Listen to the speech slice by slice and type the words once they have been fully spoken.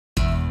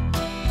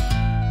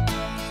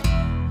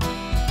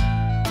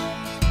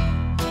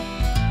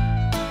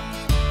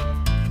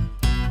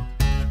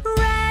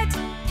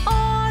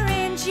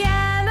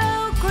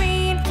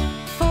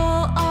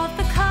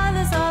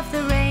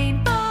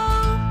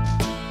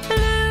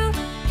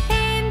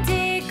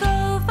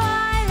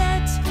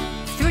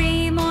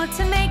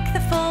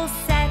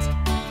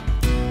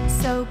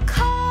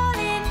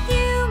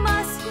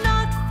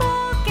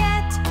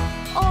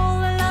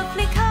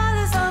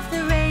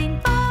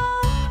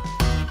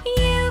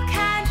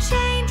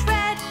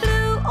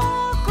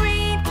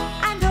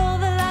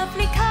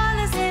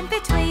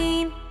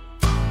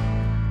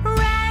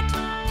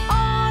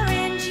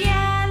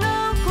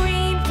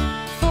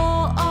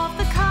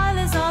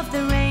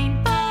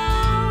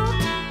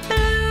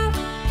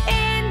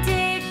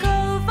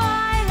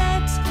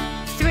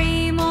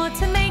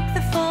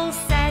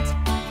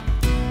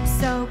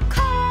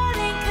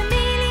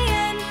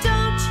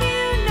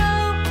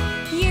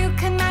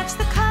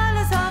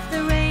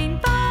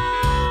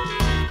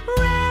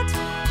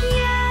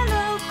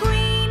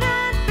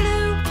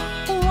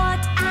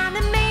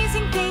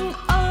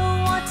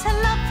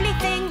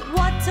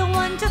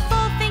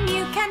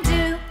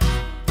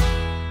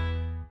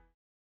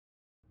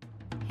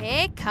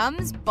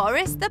comes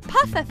Boris the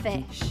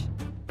pufferfish.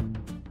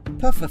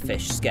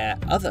 Pufferfish scare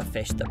other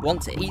fish that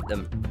want to eat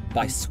them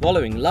by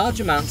swallowing large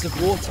amounts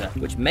of water,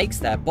 which makes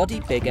their body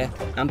bigger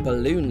and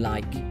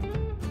balloon-like.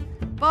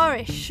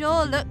 Boris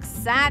sure looks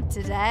sad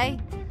today.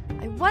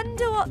 I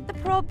wonder what the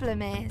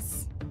problem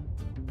is.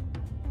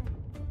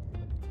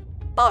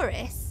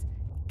 Boris,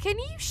 can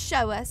you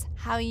show us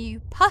how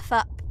you puff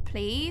up,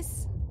 please?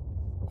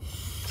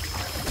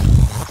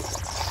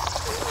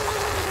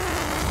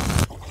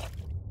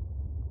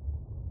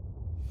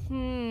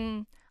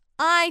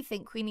 I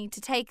think we need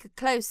to take a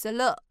closer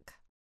look.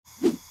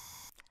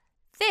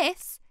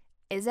 This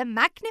is a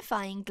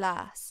magnifying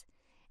glass.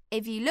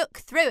 If you look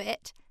through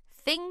it,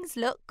 things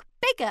look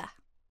bigger.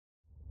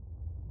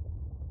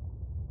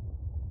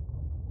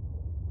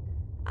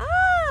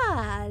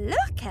 Ah,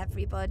 look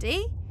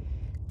everybody.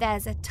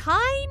 There's a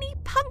tiny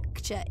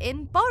puncture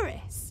in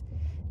Boris.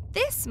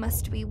 This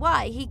must be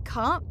why he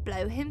can't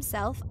blow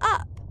himself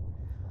up.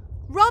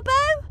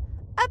 Robbo,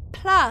 a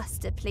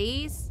plaster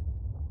please.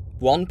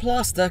 One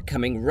plaster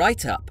coming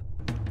right up.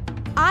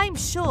 I'm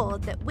sure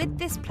that with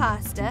this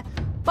plaster,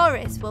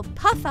 Boris will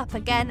puff up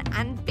again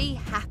and be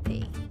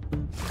happy.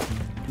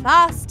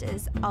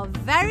 Plasters are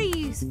very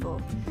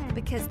useful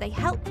because they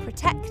help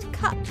protect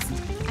cuts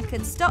and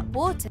can stop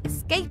water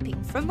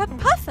escaping from a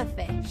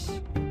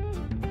pufferfish.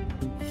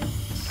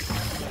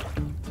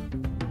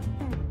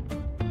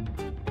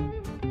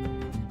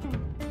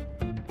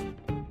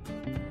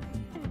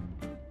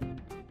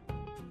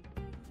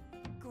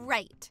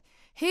 Great.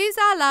 Who's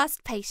our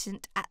last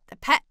patient at the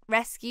Pet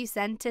Rescue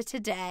Centre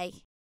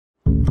today?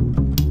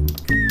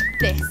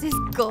 This is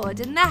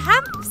Gordon the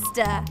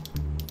hamster.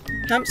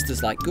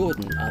 Hamsters like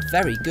Gordon are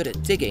very good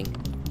at digging.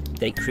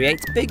 They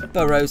create big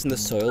burrows in the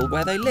soil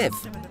where they live.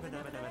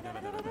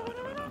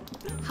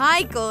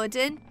 Hi,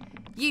 Gordon.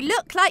 You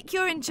look like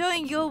you're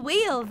enjoying your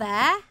wheel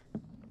there.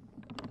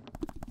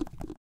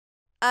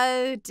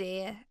 Oh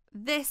dear,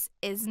 this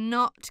is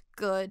not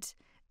good.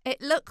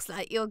 It looks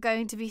like you're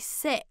going to be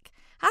sick.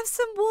 Have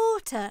some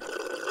water.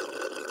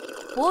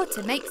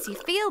 Water makes you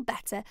feel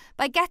better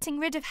by getting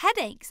rid of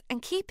headaches and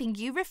keeping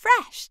you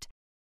refreshed.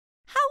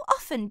 How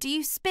often do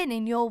you spin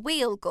in your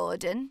wheel,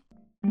 Gordon?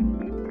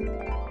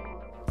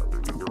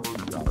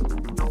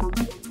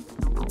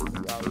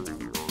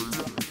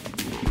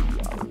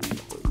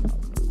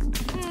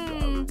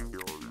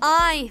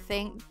 I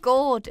think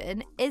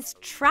Gordon is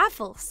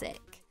travel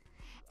sick.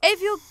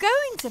 If you're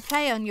going to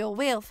play on your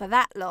wheel for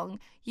that long,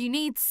 you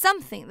need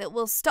something that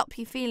will stop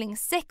you feeling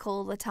sick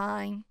all the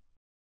time.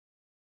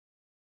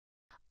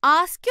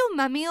 Ask your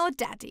mummy or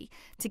daddy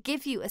to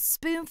give you a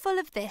spoonful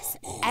of this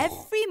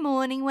every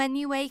morning when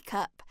you wake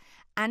up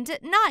and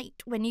at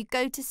night when you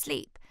go to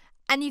sleep,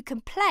 and you can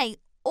play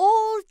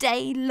all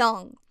day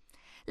long.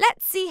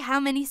 Let's see how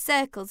many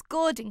circles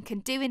Gordon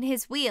can do in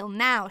his wheel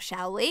now,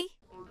 shall we?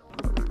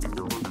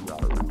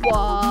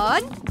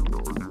 1,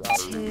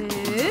 2,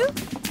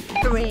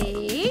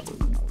 3,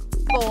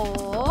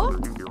 4,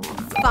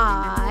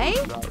 5,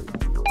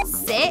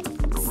 6,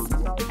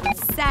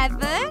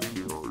 7,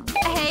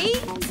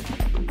 8,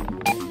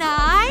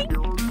 9,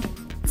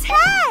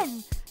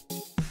 10!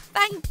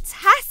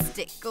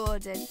 Fantastic,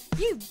 Gordon.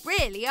 You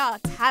really are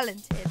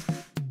talented.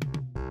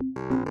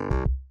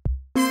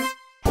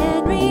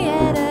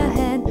 Henrietta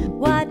Hen,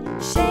 what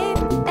shape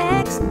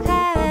eggs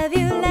have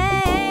you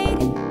laid?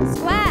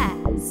 Square,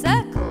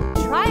 circle,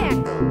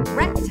 triangle,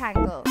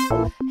 rectangle.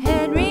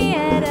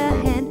 Henrietta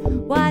Hen,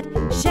 what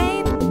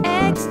shape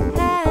eggs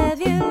have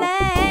you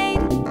laid?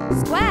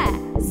 Square,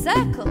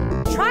 circle,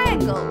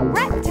 triangle,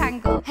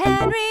 rectangle.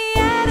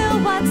 Henrietta,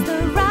 what's the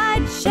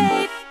right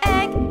shape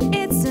egg?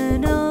 It's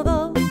an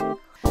oval,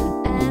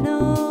 an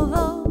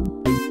oval.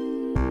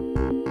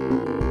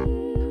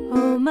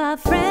 Oh, my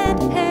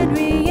friend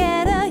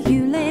Henrietta,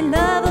 you lay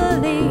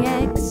lovely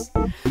eggs.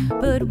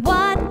 But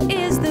what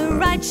is the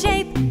right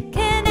shape?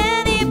 Can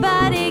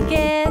anybody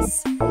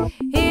guess?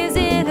 Is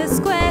it a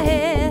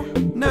square?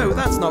 No,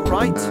 that's not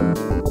right.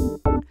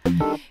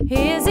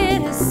 Is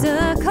it a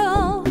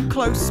circle?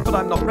 Close, but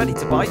I'm not ready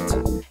to bite.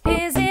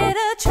 Is it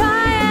a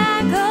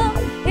triangle?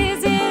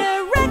 Is it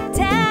a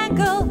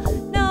rectangle?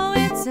 No,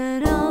 it's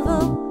an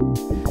oval,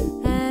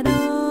 an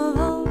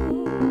oval.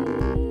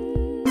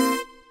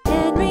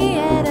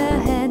 Henrietta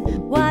Hen,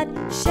 what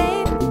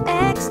shape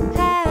eggs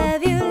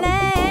have you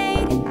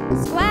laid?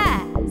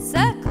 Square,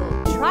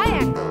 circle,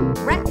 triangle,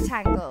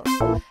 rectangle.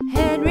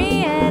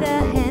 Henrietta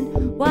Hen,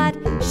 what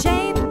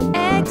shape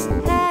eggs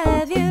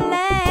have you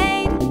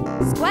laid?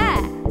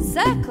 Square,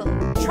 circle,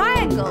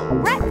 triangle,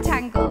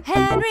 rectangle.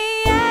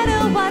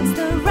 Henrietta, what's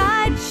the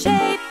right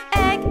shape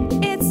egg?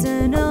 It's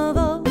an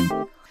oval,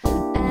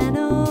 an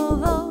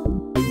oval.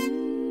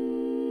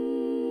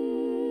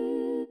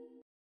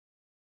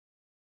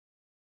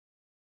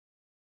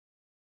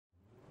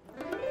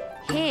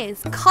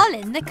 Here's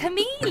Colin the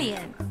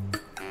Chameleon.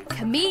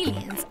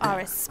 Chameleons are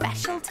a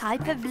special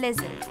type of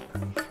lizard.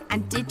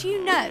 And did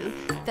you know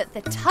that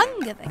the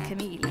tongue of a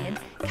chameleon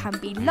can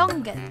be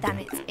longer than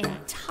its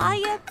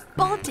entire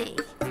body?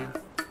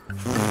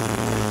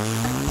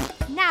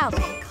 Now Now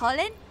then,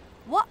 Colin,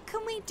 what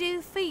can we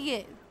do for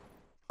you?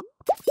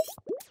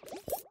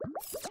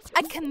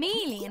 A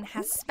chameleon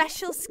has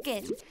special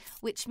skin,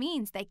 which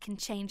means they can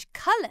change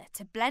colour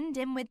to blend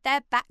in with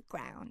their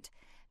background.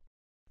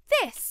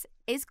 This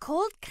is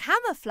called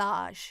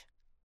camouflage.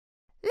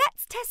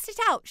 Let's test it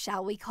out,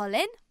 shall we,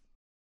 Colin?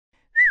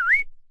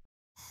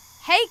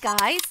 Hey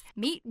guys,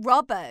 meet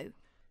Robbo.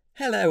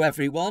 Hello,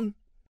 everyone.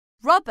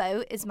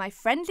 Robbo is my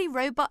friendly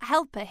robot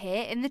helper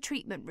here in the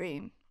treatment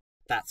room.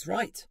 That's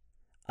right.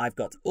 I've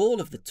got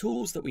all of the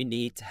tools that we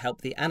need to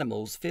help the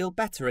animals feel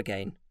better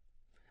again.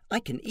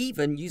 I can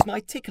even use my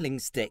tickling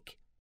stick.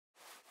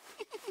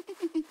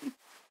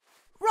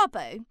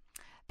 Robbo,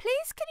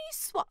 please can you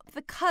swap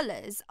the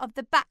colours of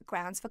the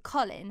backgrounds for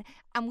Colin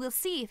and we'll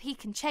see if he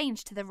can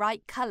change to the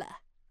right colour.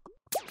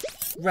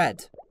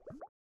 Red.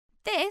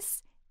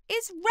 This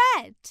is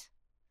red.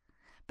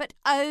 But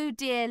oh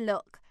dear,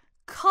 look,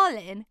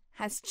 Colin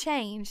has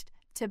changed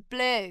to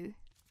blue.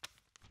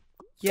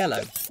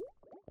 Yellow.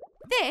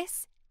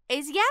 This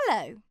is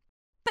yellow.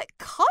 But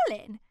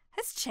Colin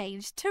has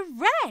changed to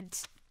red.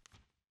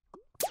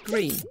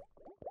 Green.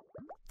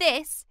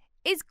 This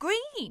is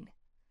green.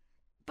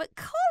 But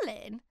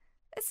Colin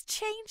has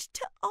changed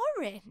to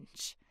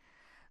orange.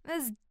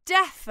 There's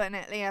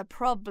definitely a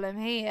problem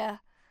here.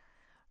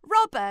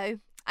 Robbo,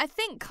 I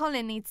think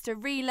Colin needs to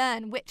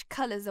relearn which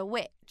colours are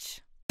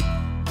which.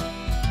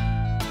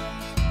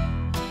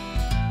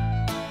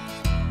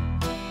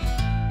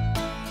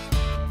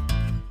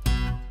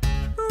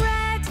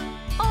 Red,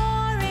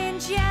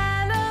 orange,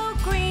 yellow,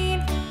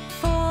 green,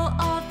 4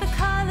 of the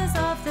colours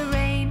of the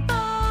rainbow.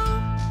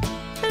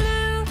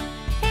 Blue,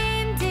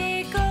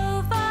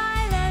 indigo,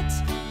 violet,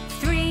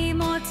 3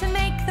 more to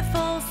make the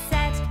full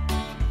set.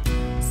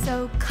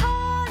 So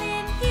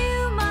Colin,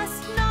 you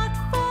must not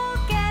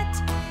forget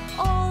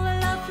all the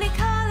lovely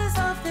colours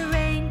of the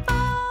rainbow.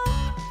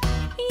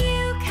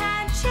 You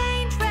can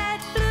change red,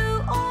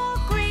 blue or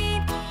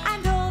green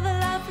and all the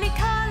lovely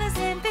colours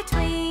in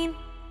between.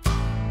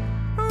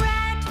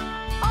 Red,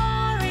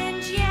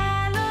 orange,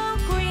 yellow,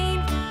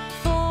 green,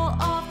 4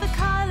 of the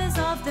colours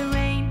of the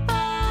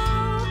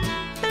rainbow.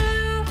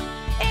 Blue,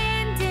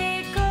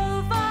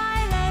 indigo,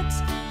 violet,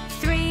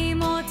 3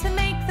 more to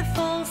make the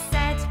full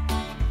set.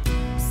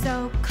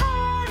 So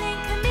Colin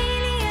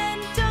Chameleon,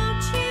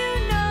 don't you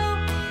know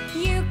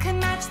you can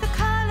match the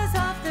colours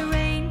of the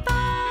rainbow?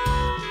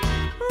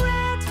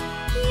 Red,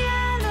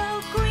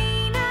 yellow,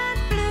 green and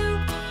blue.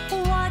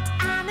 What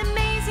an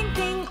amazing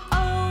thing,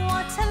 oh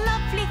what a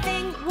lovely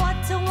thing,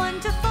 what a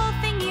wonderful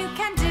thing you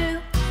can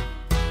do.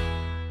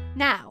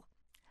 Now,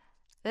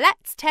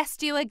 let's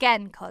test you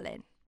again,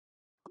 Colin.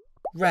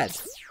 Red.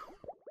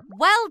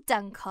 Well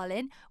done,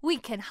 Colin. We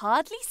can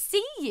hardly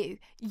see you.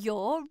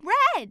 You're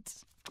red.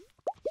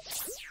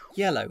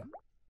 Yellow.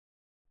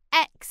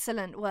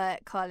 Excellent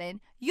work, Colin.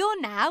 You're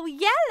now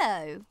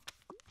yellow.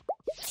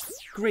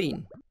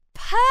 Green.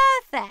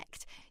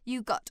 Perfect.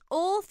 You got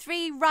all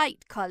 3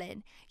 right,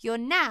 Colin. You're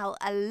now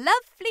a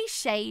lovely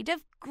shade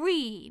of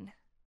green.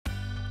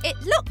 It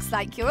looks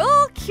like you're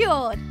all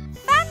cured.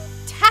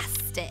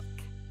 Fantastic.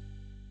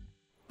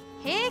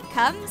 Here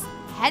comes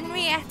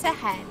Henrietta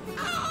Hen.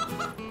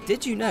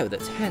 Did you know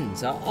that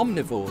hens are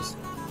omnivores,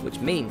 which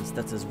means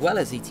that as well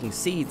as eating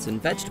seeds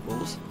and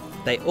vegetables,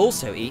 they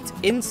also eat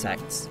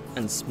insects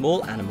and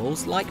small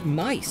animals like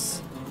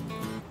mice?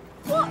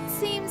 What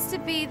seems to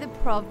be the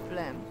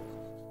problem?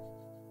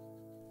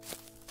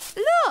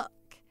 Look!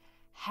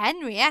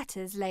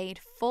 Henrietta's laid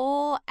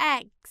 4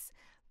 eggs,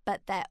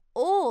 but they're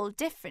all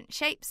different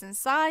shapes and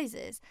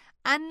sizes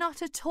and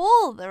not at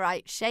all the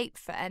right shape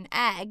for an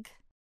egg.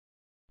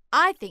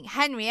 I think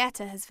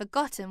Henrietta has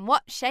forgotten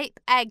what shape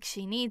egg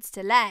she needs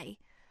to lay.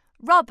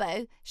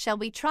 Robbo, shall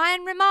we try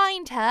and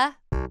remind her?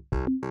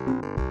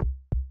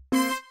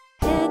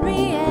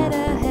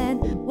 Henrietta Hen,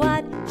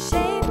 what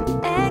shape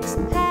eggs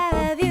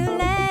have you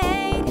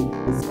laid?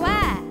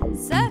 Square,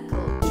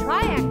 circle,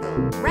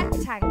 triangle,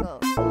 rectangle.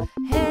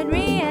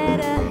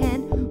 Henrietta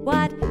Hen,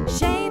 what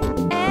shape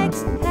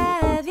eggs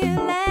have you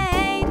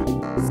laid?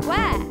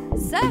 Square,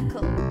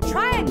 circle,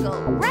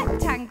 triangle,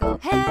 rectangle.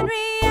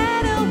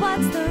 Henrietta,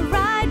 what's the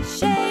right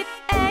shape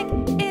egg?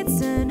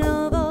 It's an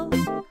oval,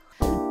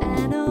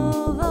 an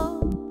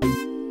oval.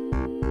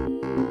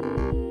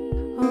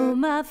 Oh,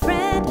 my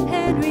friend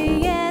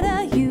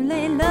Henrietta, you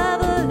lay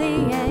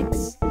lovely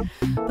eggs.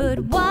 But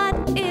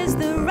what is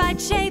the right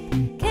shape?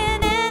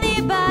 Can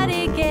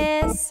anybody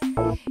guess?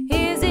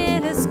 Is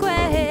it a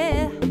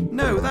square?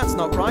 No, that's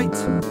not right.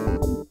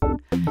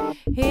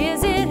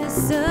 Is it a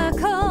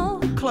circle?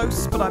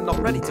 Close, but I'm not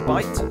ready to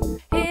bite.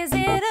 Is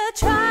it a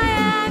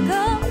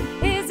triangle?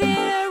 Is it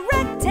a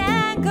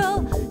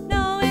rectangle?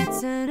 No,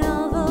 it's an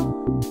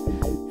oval,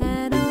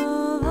 an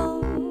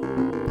oval.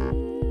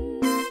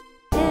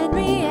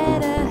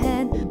 Henrietta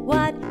Hen,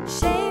 what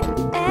shape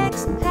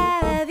eggs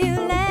have you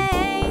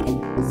laid?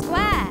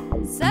 Square,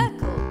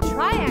 circle,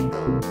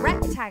 triangle,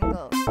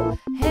 rectangle.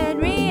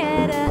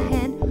 Henrietta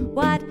Hen,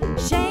 what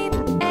shape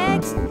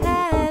eggs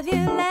have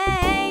you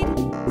laid?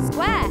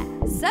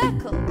 Square,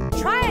 circle,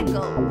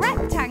 triangle,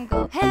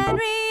 rectangle.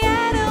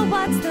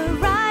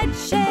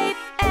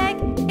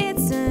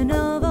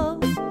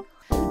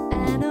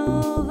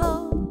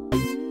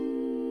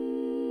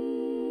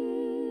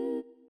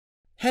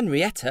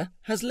 Henrietta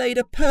has laid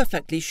a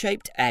perfectly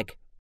shaped egg.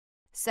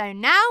 So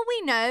now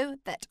we know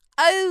that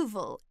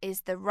oval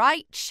is the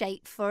right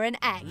shape for an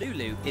egg.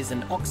 Lulu is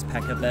an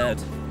oxpecker bird.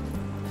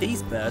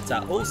 These birds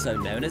are also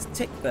known as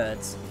tick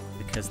birds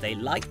because they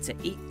like to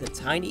eat the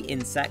tiny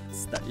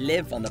insects that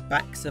live on the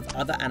backs of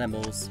other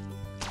animals.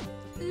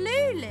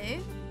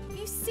 Lulu,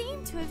 you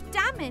seem to have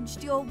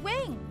damaged your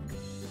wing.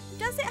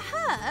 Does it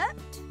hurt?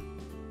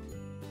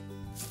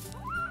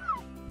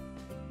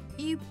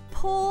 You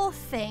poor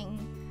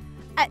thing.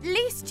 At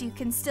least you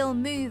can still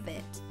move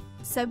it,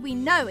 so we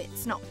know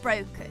it's not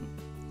broken.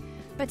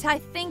 But I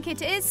think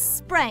it is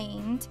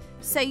sprained,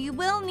 so you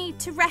will need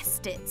to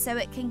rest it so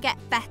it can get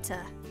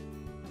better.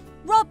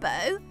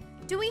 Robbo,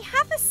 do we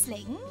have a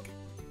sling?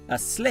 A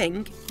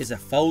sling is a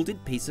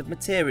folded piece of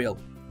material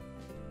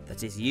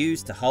that is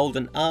used to hold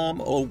an arm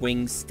or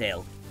wing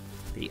still.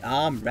 The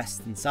arm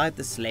rests inside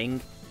the sling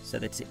so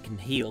that it can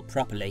heal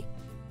properly.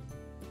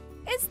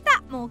 Is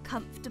that more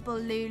comfortable,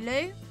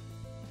 Lulu?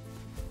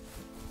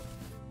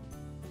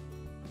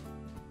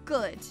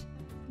 Good.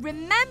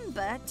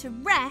 Remember to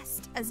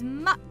rest as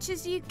much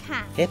as you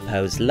can.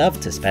 Hippos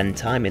love to spend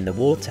time in the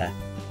water,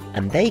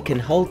 and they can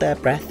hold their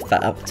breath for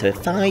up to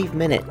 5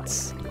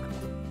 minutes.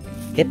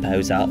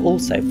 Hippos are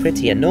also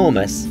pretty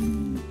enormous.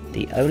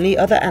 The only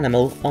other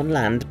animal on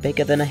land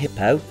bigger than a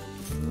hippo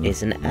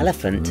is an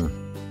elephant.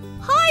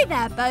 Hi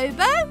there,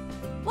 Bobo.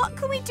 What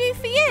can we do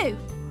for you?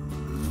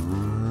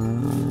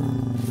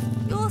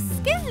 Your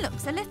skin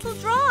looks a little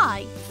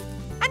dry,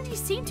 and you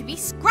seem to be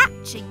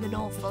scratching an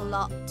awful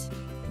lot.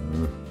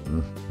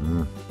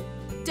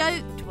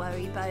 Don't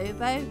worry,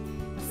 Bobo.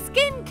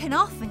 Skin can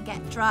often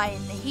get dry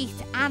in the heat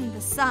and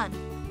the sun.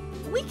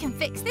 We can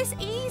fix this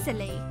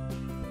easily.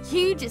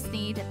 You just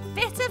need a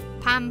bit of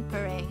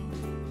pampering.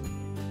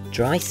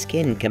 Dry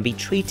skin can be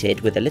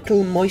treated with a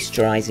little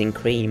moisturising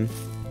cream.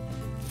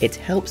 It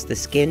helps the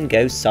skin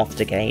go soft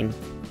again.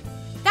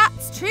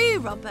 That's true,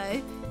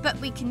 Robbo, but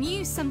we can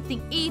use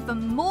something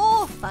even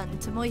more fun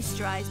to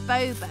moisturise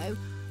Bobo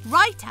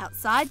right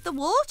outside the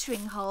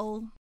watering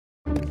hole.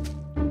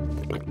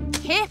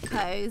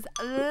 Hippos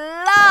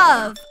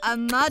love a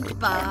mud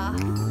bath.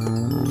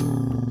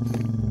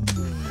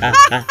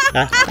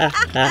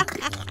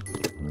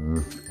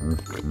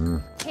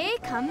 Here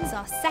comes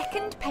our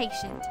second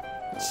patient,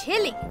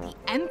 Chili the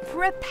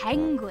Emperor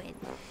Penguin.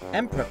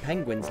 Emperor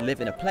penguins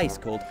live in a place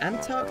called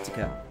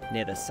Antarctica,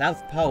 near the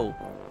South Pole.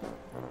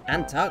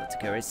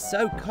 Antarctica is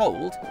so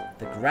cold,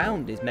 the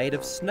ground is made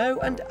of snow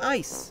and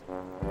ice.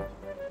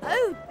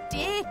 Oh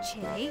dear,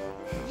 Chili,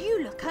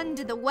 you look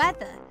under the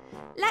weather.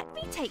 Let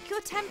me take your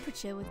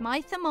temperature with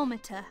my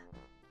thermometer.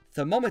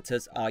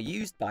 Thermometers are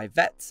used by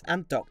vets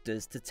and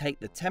doctors to take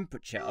the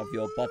temperature of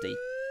your body.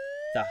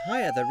 The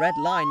higher the red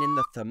line in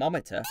the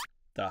thermometer,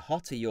 the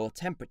hotter your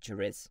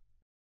temperature is.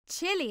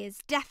 Chili is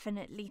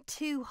definitely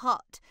too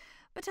hot,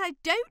 but I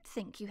don't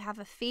think you have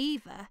a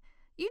fever.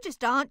 You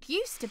just aren't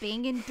used to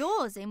being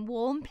indoors in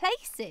warm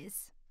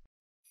places.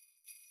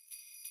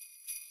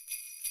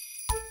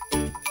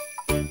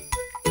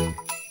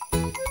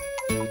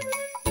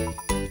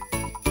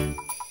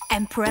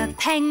 Emperor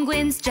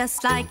penguins,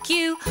 just like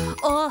you,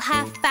 all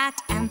have fat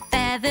and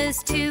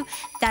feathers too.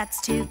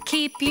 That's to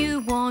keep you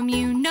warm,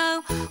 you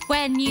know,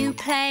 when you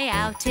play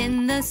out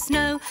in the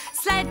snow.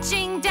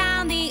 Sledging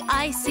down the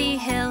icy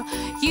hill,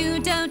 you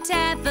don't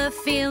ever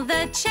feel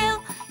the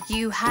chill.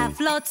 You have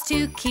lots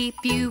to keep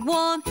you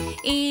warm,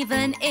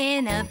 even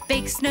in a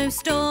big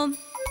snowstorm.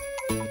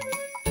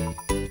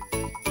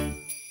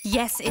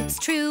 Yes, it's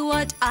true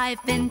what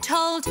I've been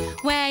told.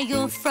 Where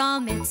you're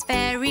from, it's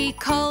very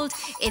cold.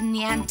 In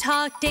the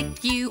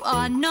Antarctic, you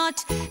are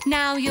not.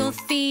 Now you're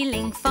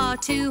feeling far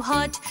too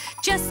hot.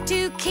 Just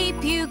to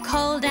keep you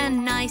cold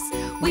and nice,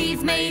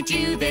 we've made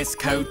you this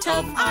coat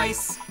of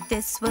ice.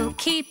 This will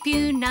keep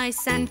you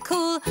nice and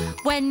cool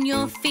when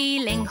you're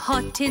feeling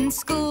hot in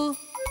school.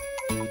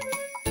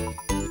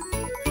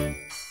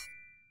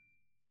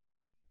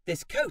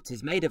 This coat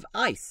is made of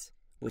ice,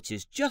 which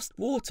is just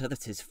water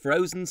that is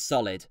frozen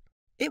solid.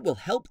 It will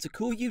help to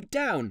cool you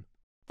down.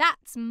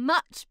 That's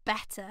much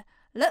better.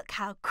 Look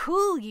how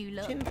cool you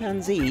look.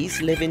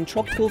 Chimpanzees live in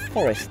tropical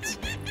forests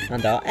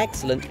and are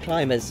excellent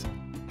climbers.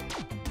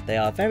 They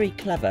are very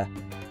clever.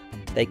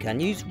 They can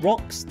use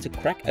rocks to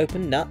crack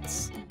open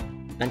nuts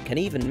and can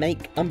even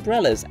make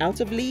umbrellas out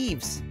of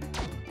leaves.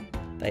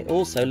 They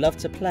also love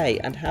to play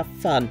and have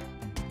fun.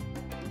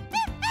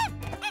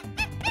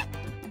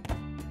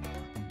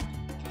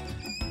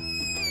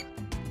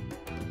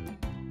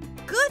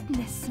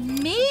 Goodness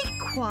me,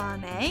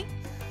 Kwame.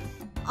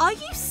 Are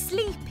you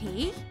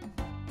sleepy?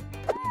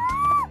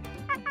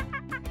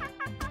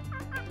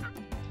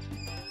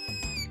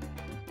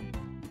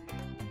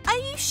 Are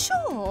you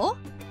sure?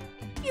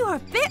 You're a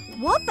bit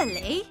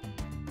wobbly.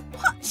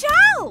 Watch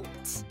out!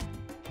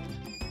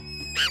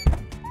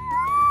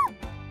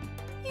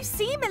 You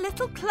seem a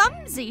little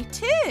clumsy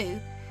too.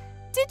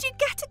 Did you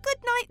get a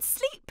good night's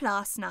sleep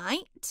last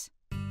night?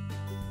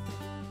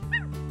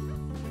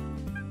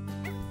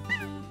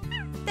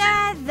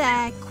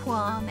 There,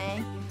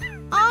 Kwame.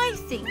 I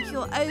think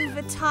you're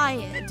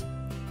overtired.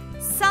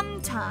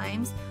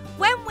 Sometimes,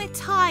 when we're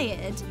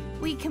tired,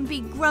 we can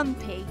be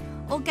grumpy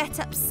or get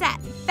upset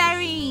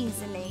very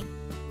easily.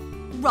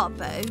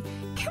 Robbo,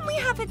 can we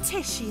have a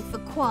tissue for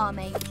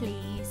Kwame,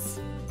 please?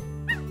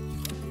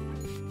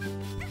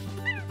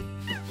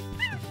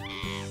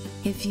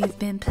 If you've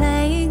been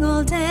playing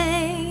all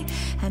day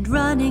and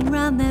running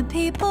round, then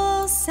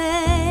people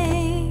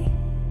say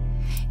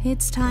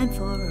it's time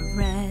for a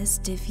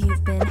rest. If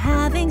you've been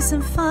having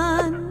some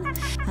fun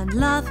and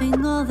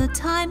laughing all the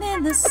time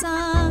in the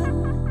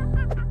sun,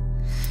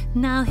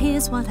 now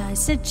here's what I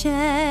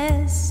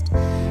suggest.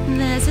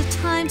 There's a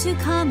time to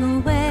come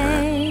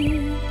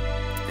away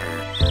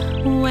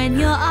when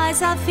your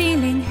eyes are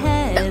feeling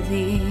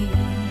heavy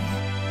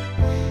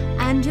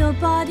and your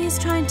body's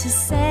trying to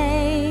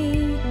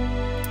say,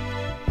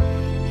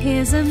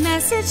 here's a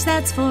message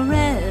that's for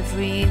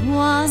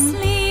everyone.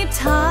 Sleep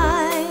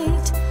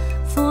tight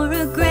for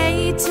a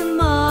great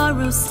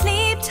tomorrow.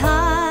 Sleep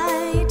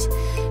tight,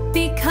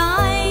 be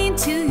kind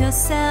to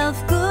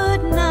yourself.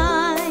 Good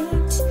night.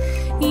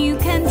 You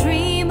can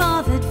dream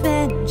of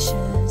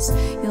adventures.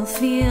 You'll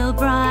feel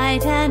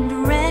bright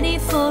and ready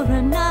for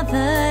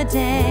another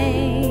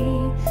day.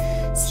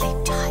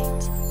 Sleep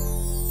tight.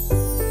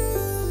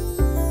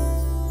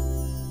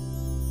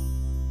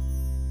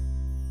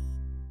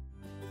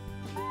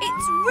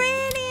 It's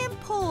really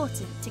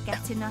important to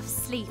get enough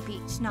sleep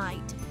each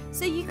night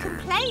so you can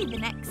play the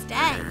next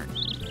day.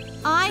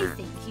 I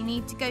think you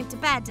need to go to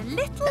bed a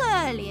little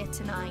earlier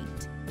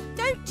tonight.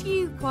 Don't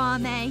you,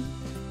 Kwame?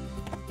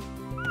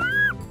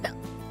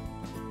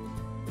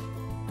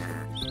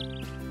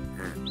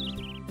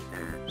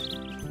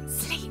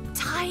 Sleep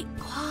tight,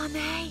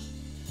 Kwame.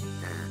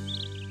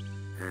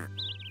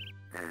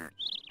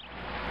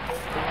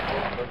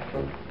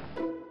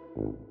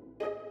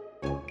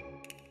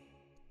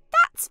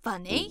 That's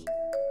funny.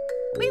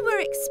 We were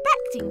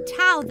expecting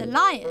Tao the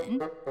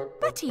lion,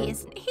 but he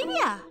isn't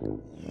here.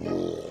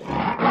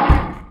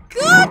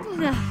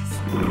 Goodness!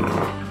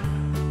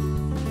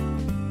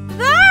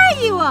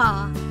 There you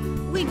are!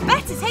 We'd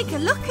better take a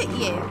look at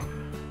you.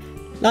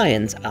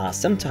 Lions are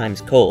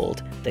sometimes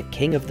called the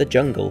king of the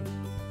jungle,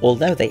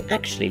 although they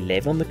actually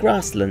live on the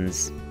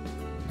grasslands.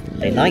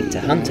 They like to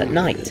hunt at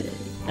night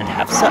and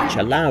have such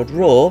a loud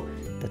roar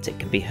that it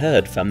can be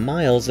heard for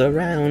miles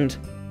around.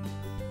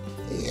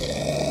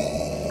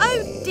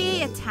 Oh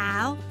dear,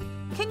 Tao.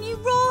 Can you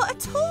roar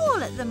at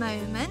all at the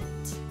moment?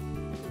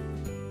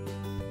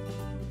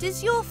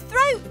 Does your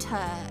throat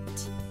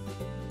hurt?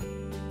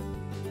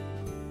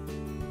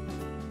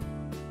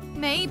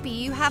 Maybe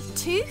you have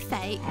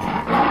toothache.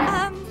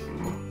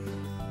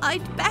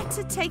 I'd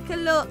better take a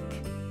look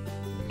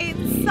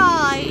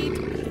inside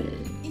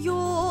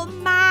your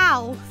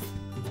mouth.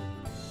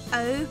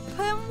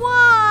 Open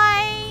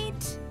wide.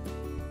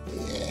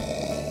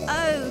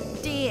 Oh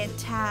dear,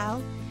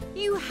 Tao.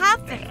 You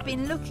haven't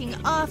been looking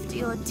after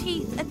your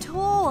teeth at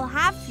all,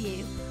 have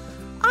you?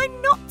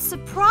 I'm not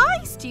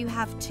surprised you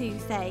have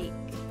toothache.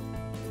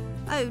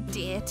 Oh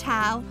dear,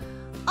 Tao.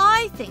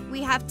 I think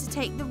we have to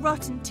take the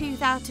rotten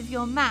tooth out of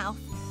your mouth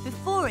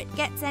before it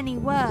gets any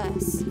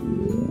worse.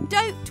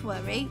 Don't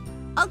worry.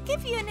 I'll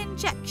give you an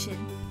injection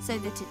so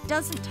that it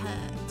doesn't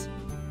hurt.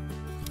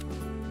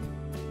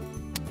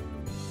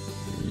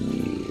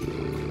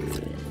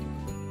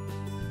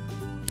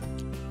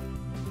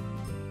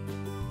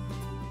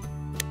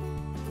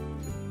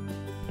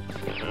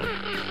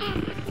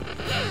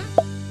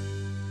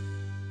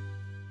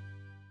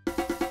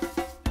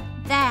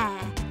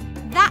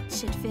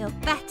 Should feel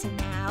better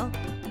now,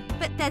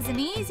 but there's an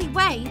easy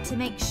way to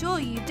make sure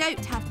you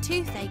don't have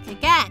toothache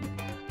again.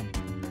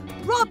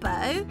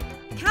 Robbo,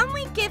 can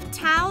we give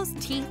Tao's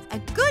teeth a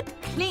good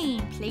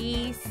clean,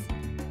 please?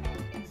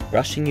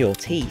 Brushing your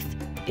teeth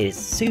is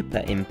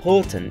super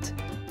important.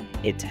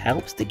 It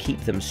helps to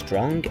keep them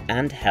strong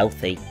and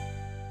healthy.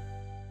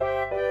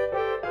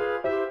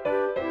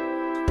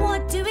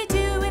 What do we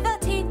do with our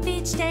teeth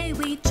each day?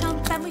 We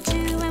chomp and we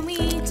chew and we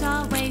eat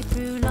our way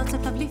through lots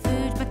of lovely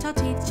food, but our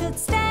teeth should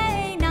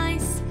stay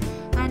nice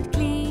and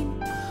clean.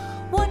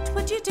 What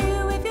would you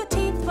do if your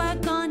teeth were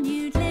gone?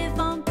 You'd live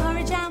on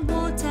porridge and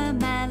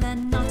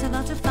watermelon. Not a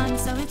lot of fun,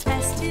 so it's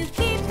best to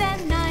keep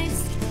them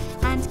nice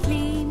and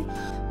clean.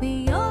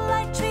 We all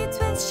like treats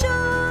with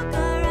sugar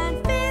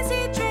and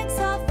fizzy drinks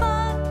are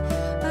fun,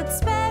 but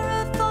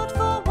spare a thought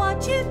for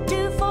what you'd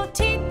do for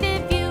teeth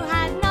if you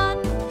had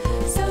none.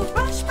 So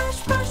brush,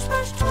 brush, brush,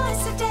 brush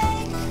twice a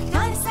day.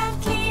 Nice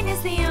and clean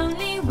is the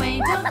only way.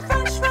 Don't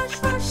rush,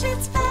 rush, rush,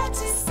 it's fair to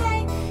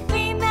say.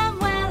 Clean them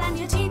well and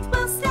your teeth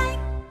will stay.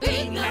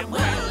 Clean them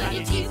well and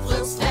your teeth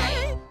will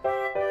stay.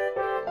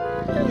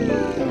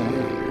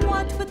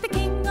 What would the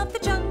king of the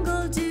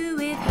jungle do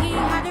if he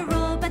had a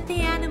roar, but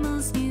the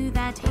animals knew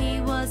that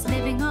he was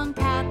living on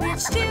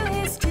cabbage to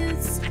his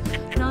tooths?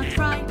 Not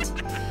right.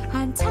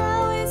 And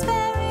Tao is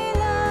very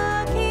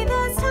lucky.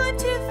 There's time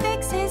to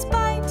fix his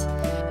bite.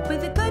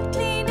 With a good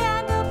clean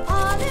and a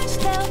polish,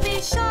 they'll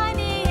be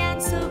shiny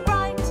and so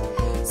bright.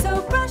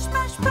 So brush,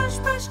 brush, brush,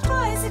 brush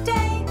twice a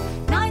day.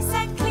 Nice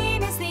and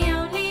clean is the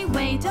only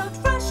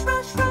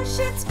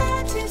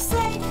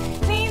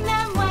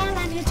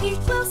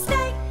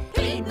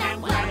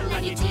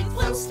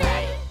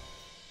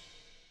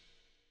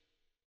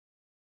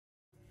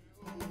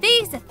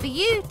These are for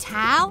you,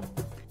 Tao.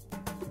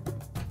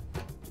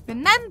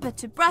 Remember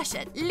to brush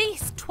at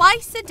least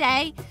twice a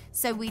day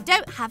so we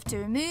don't have to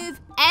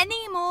remove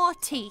any more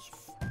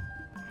teeth.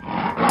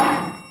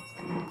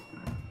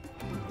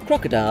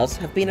 Crocodiles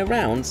have been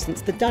around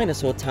since the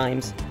dinosaur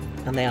times,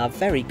 and they are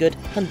very good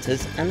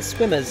hunters and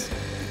swimmers.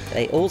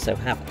 They also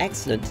have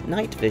excellent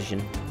night vision,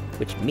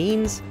 which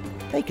means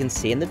they can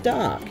see in the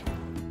dark.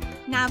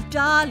 Now,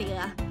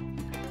 Dalia,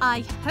 I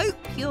hope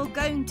you're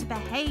going to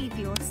behave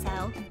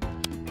yourself.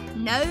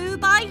 No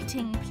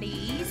biting,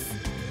 please.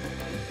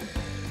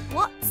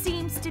 What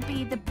seems to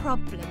be the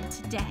problem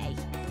today?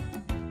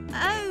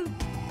 Oh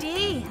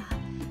dear,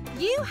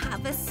 you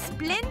have a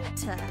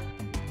splinter.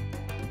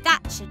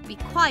 That should be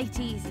quite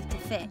easy to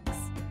fix.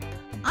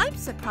 I'm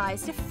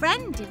surprised a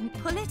friend didn't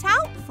pull it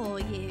out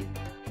for you.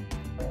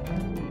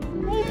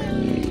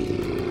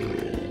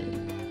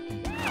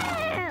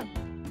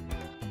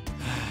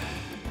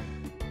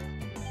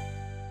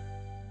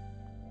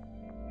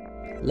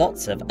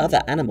 Lots of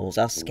other animals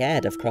are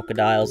scared of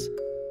crocodiles.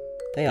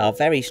 They are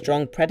very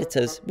strong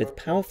predators with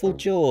powerful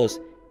jaws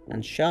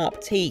and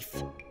sharp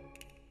teeth.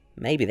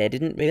 Maybe they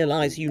didn't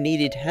realise you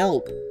needed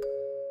help.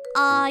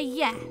 Ah,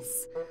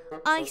 yes.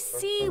 I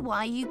see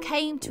why you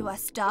came to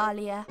us,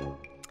 Dalia.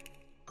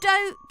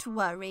 Don't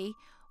worry.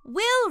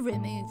 We'll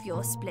remove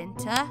your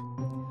splinter.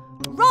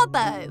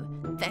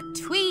 Robbo,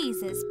 the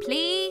tweezers,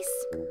 please.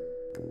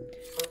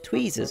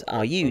 Tweezers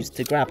are used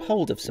to grab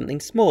hold of something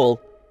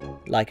small,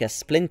 like a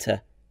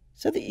splinter,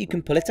 so that you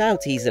can pull it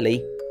out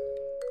easily.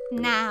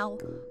 Now,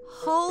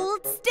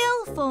 hold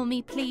still for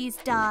me, please,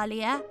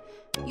 Dalia.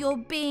 You're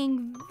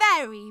being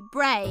very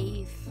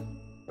brave.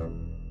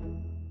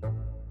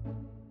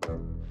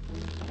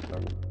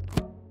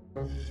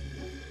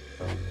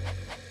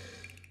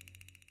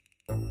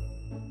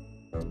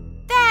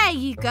 There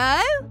you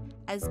go.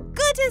 As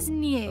good as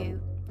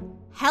new.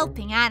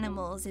 Helping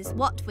animals is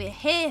what we're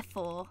here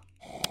for.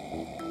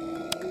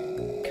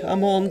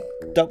 Come on,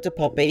 Dr.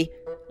 Poppy.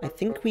 I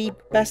think we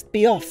best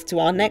be off to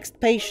our next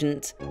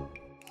patient.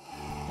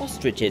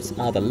 Ostriches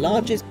are the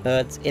largest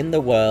birds in the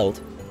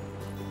world.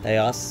 They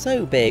are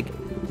so big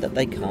that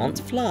they can't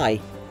fly,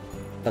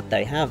 but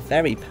they have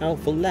very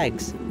powerful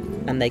legs,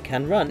 and they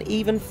can run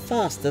even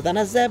faster than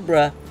a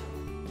zebra.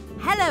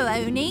 Hello,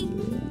 Oni.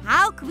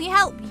 How can we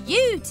help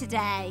you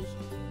today?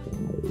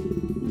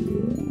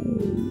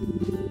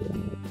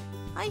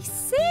 I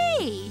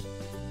see.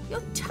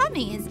 Your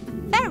tummy is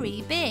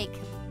very big.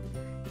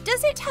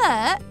 Does it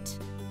hurt?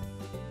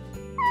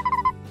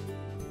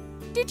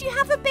 Did you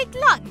have a big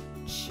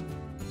lunch?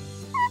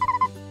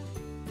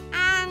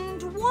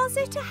 And was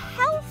it a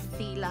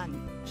healthy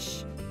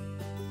lunch?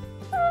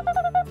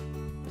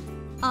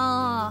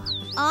 Ah,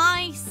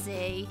 I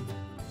see.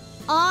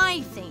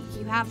 I think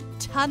you have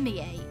tummy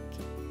ache.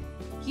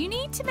 You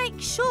need to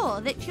make sure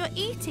that you're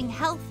eating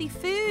healthy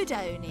food,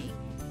 Oni.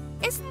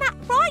 Isn't that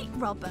right,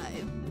 Robbo?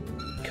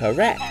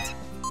 Correct.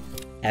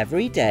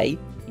 Every day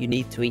you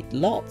need to eat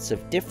lots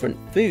of different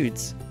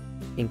foods,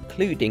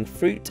 including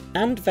fruit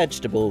and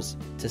vegetables,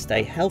 to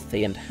stay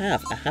healthy and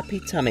have a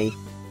happy tummy.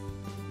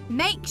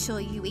 Make sure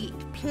you eat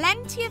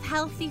plenty of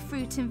healthy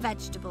fruit and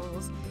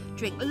vegetables,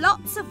 drink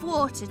lots of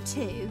water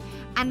too,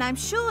 and I'm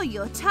sure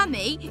your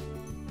tummy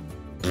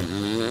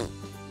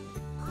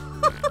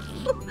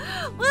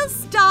will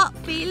start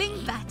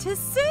feeling better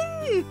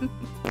soon.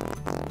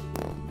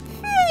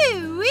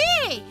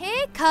 Phooey!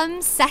 Here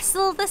comes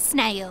Cecil the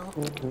Snail.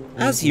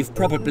 As you've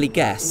probably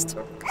guessed,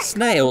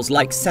 snails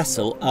like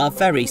Cecil are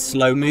very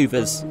slow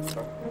movers.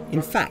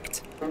 In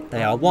fact,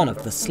 they are one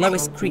of the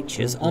slowest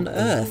creatures on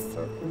Earth.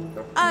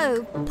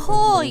 Oh,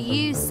 poor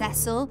you,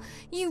 Cecil.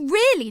 You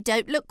really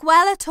don't look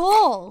well at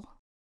all.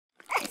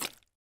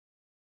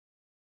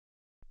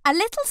 A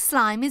little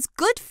slime is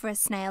good for a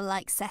snail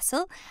like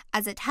Cecil,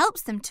 as it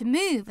helps them to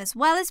move as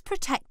well as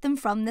protect them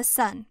from the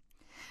sun.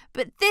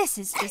 But this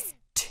is just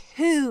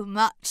too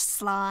much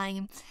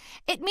slime.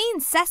 It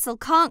means Cecil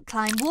can't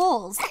climb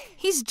walls.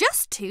 He's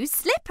just too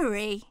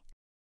slippery.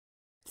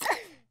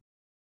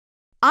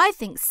 I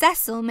think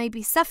Cecil may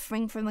be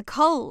suffering from a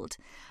cold.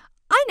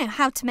 I know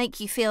how to make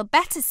you feel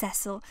better,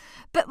 Cecil,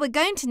 but we're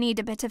going to need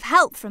a bit of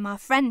help from our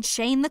friend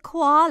Shane the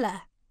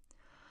koala.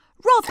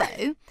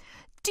 Robbo,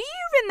 do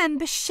you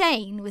remember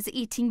Shane was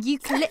eating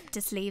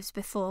eucalyptus leaves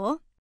before?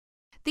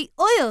 The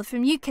oil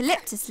from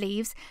eucalyptus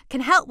leaves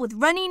can help with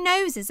runny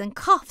noses and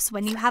coughs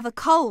when you have a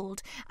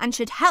cold and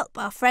should help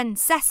our friend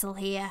Cecil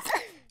here.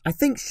 I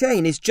think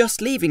Shane is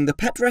just leaving the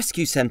pet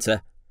rescue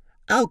centre.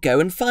 I'll go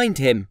and find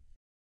him.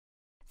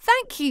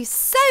 Thank you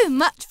so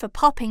much for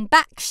popping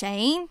back,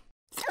 Shane.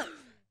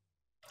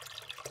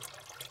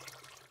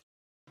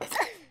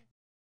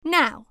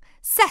 Now,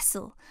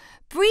 Cecil,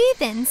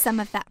 breathe in some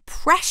of that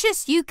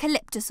precious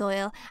eucalyptus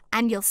oil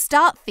and you'll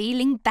start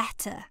feeling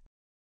better.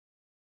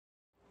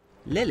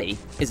 Lilly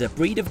is a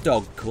breed of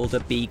dog called a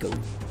beagle.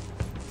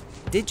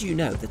 Did you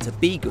know that a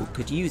beagle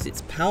could use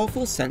its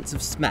powerful sense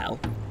of smell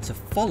to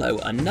follow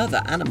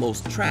another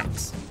animal's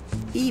tracks,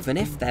 even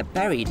if they're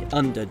buried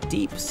under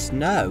deep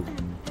snow?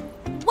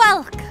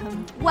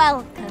 Welcome,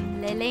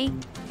 welcome, Lilly.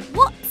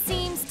 what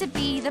seems to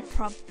be the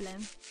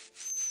problem?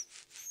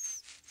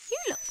 You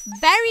look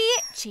very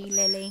itchy,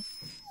 Lily.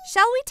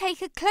 Shall we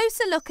take a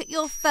closer look at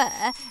your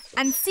fur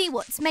and see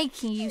what's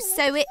making you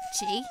so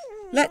itchy?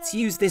 Let's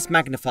use this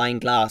magnifying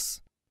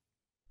glass.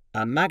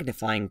 A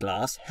magnifying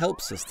glass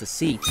helps us to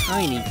see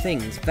tiny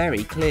things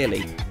very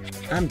clearly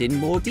and in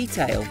more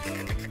detail.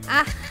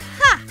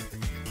 Aha!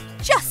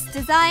 Just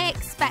as I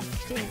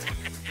expected.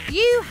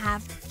 You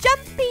have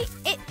jumpy,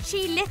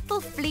 itchy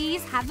little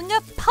fleas having a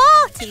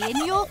party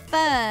in your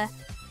fur.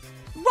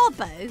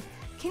 Robbo,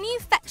 can you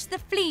fetch the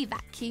flea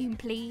vacuum,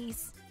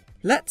 please?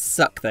 Let's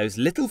suck those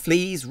little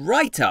fleas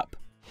right up.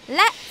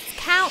 Let's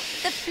count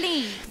the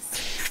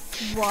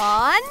fleas.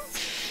 1,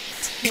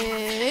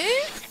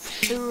 2,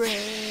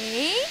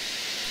 3,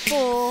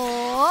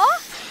 4,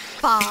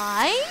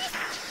 5,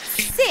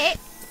 6,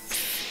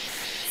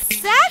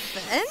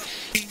 7,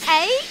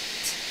 8,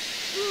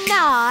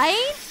 9,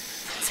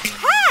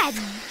 10.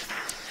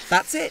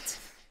 That's it.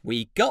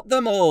 We got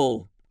them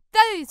all.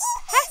 Those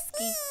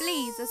pesky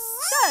fleas are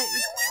so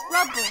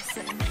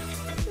troublesome.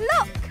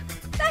 Look,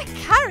 they're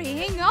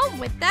carrying on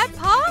with their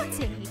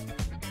party.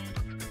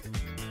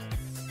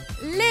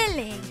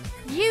 Lily,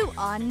 you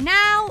are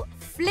now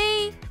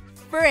flea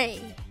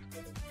free.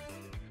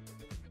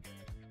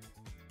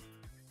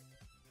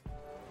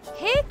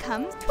 Here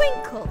comes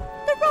Twinkle,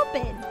 the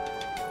robin.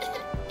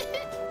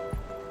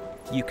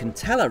 You can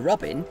tell a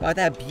robin by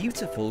their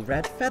beautiful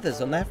red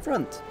feathers on their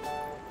front.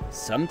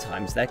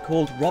 Sometimes they're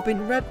called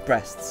robin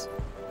redbreasts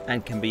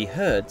and can be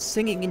heard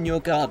singing in your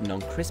garden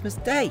on Christmas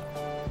Day.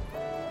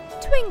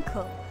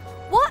 Twinkle,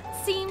 what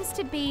seems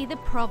to be the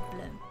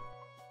problem?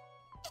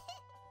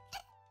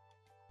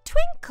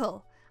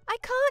 Twinkle, I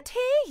can't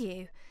hear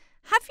you.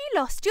 Have you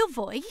lost your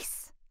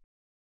voice?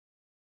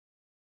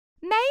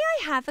 May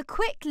I have a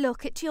quick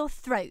look at your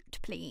throat,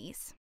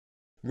 please?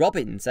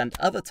 Robins and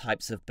other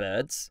types of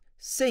birds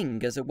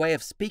sing as a way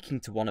of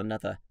speaking to one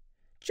another,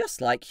 just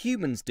like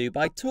humans do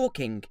by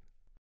talking.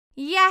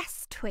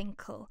 Yes,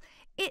 Twinkle.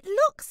 It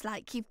looks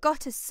like you've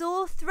got a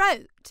sore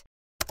throat.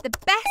 The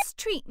best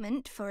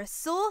treatment for a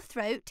sore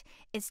throat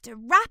is to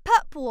wrap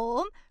up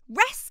warm,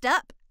 rest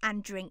up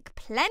and drink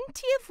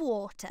plenty of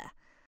water.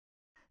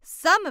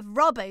 Some of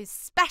Robbo's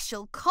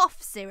special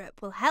cough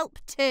syrup will help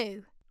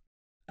too.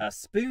 A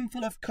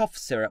spoonful of cough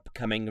syrup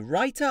coming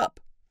right up.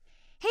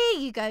 Here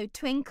you go,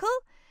 Twinkle.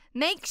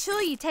 Make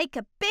sure you take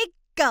a big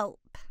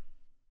gulp.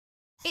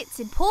 It's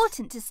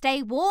important to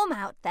stay warm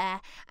out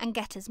there and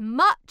get as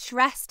much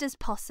rest as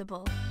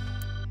possible.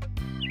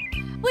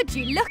 Would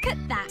you look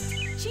at that?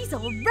 She's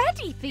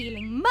already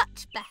feeling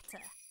much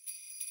better.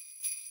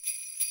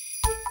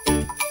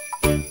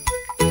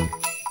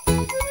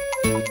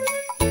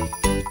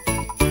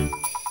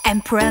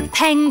 Emperor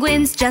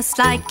penguins just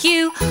like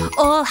you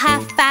all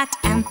have fat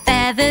and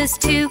feathers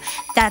too.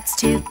 That's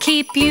to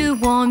keep you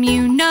warm,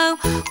 you know,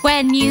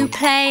 when you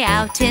play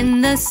out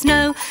in the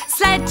snow.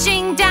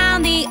 Sledging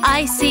down the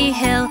icy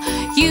hill,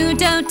 you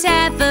don't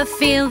ever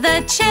feel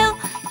the chill.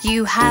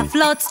 You have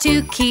lots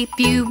to keep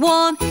you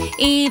warm,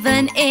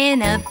 even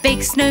in a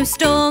big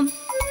snowstorm.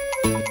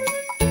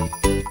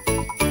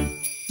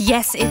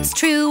 Yes, it's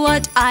true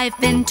what I've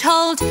been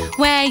told.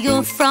 Where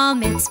you're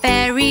from, it's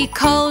very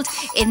cold.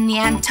 In the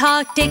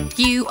Antarctic,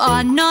 you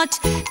are not.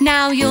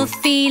 Now you're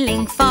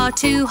feeling far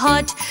too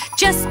hot.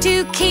 Just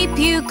to keep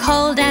you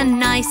cold and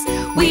nice,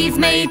 we've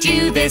made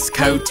you this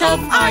coat of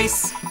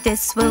ice.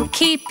 This will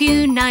keep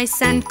you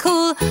nice and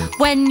cool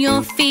when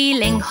you're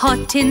feeling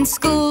hot in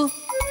school.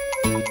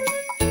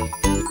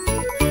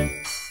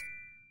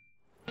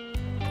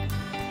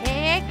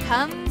 Here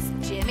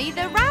comes Jimmy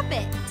the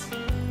rabbit.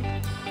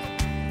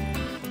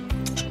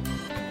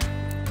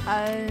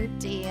 Oh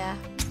dear.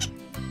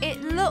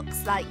 It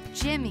looks like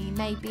Jimmy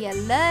may be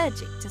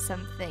allergic to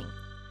something.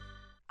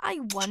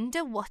 I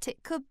wonder what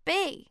it could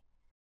be.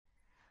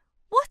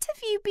 What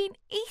have you been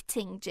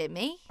eating,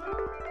 Jimmy?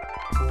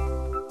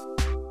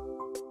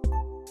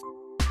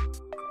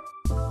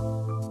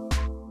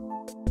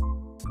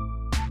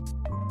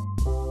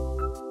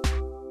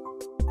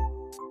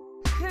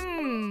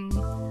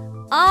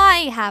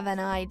 I have an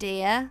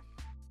idea.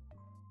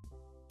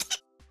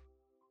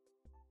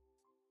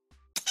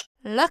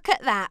 Look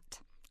at that.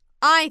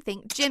 I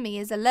think Jimmy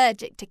is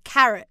allergic to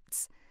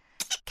carrots.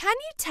 Can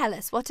you tell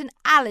us what an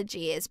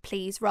allergy is,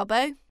 please,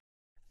 Robbo?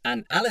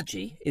 An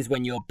allergy is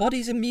when your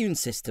body's immune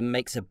system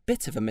makes a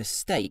bit of a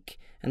mistake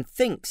and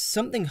thinks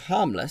something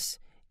harmless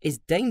is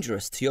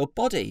dangerous to your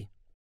body.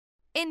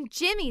 In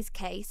Jimmy's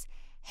case,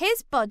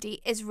 his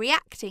body is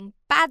reacting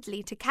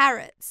badly to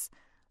carrots.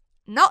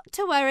 Not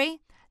to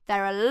worry,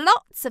 there are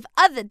lots of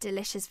other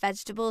delicious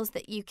vegetables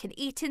that you can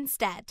eat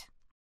instead.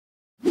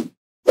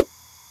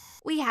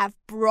 We have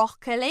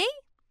broccoli,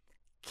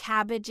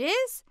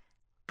 cabbages,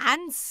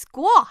 and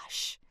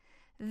squash.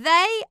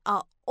 They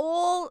are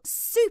all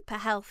super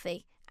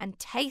healthy and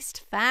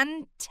taste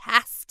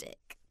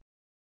fantastic.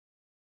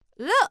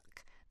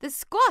 Look, the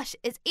squash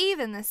is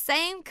even the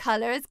same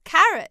colour as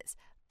carrots,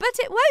 but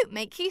it won't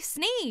make you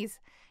sneeze.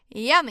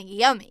 Yummy,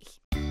 yummy.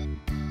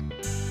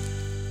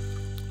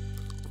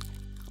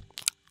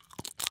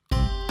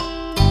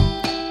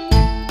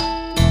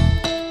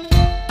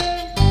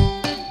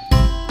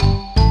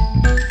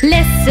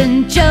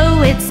 Listen,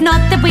 Joe, it's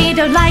not that we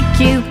don't like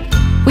you,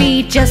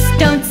 we just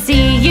don't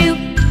see you.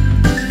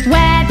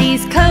 Wear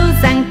these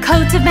clothes and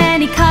coat of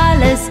many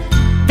colours,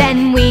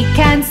 then we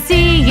can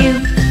see you.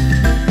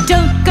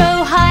 Don't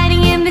go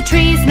hiding in the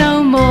trees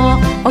no more,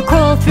 or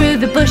crawl through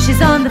the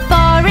bushes on the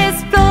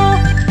forest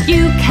floor.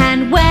 You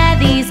can wear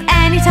these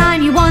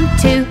anytime you want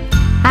to,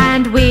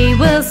 and we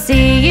will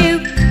see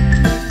you.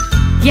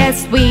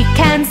 Yes, we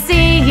can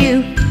see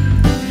you.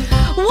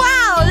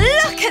 Wow,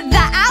 look at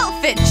that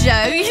outfit,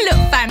 Joe. You look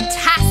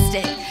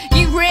fantastic.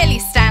 You really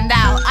stand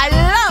out. I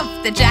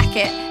love the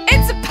jacket.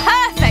 It's a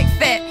perfect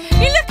fit.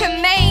 You look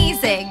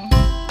amazing.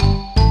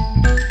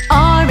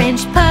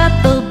 Orange,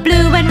 purple,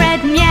 blue and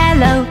red and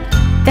yellow,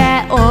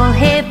 they're all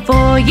here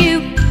for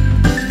you.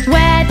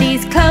 Wear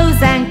these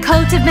clothes and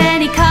coat of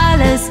many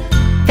colours,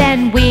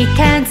 then we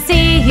can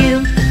see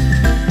you.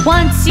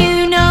 Once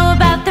you know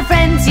about the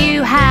friends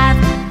you have,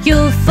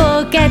 you'll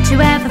forget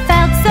you ever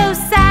felt so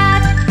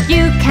sad.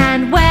 You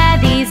can wear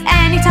these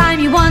anytime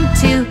you want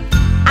to,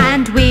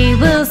 and we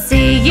will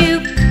see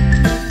you.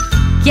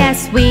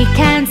 Yes, we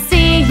can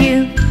see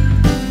you.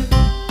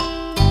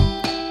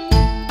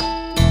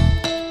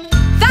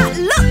 That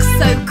looks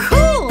so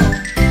cool.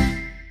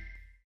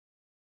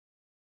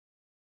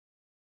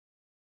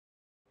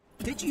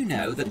 Did you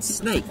know that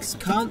snakes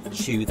can't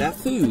chew their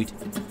food,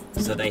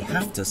 so they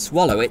have to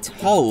swallow it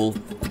whole?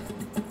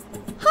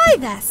 Hi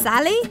there,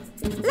 Sally.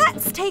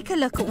 Let's take a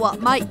look at what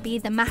might be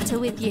the matter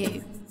with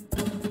you.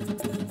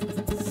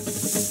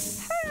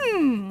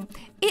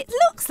 It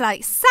looks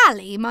like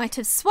Sally might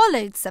have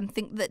swallowed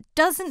something that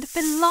doesn't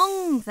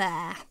belong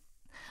there.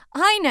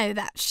 I know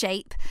that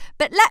shape,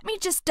 but let me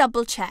just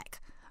double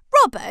check.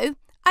 Robbo,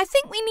 I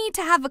think we need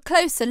to have a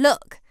closer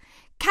look.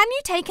 Can you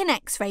take an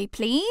X-ray,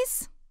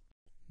 please?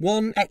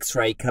 One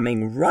X-ray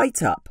coming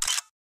right up.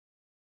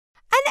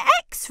 An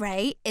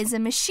X-ray is a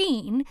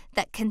machine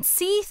that can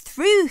see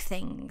through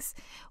things.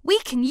 We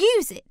can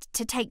use it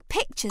to take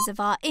pictures of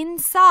our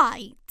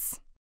insides.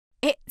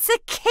 It's a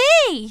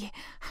key!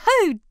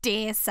 Oh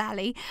dear,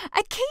 Sally,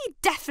 a key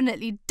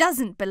definitely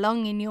doesn't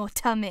belong in your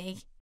tummy.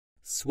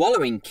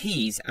 Swallowing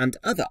keys and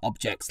other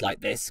objects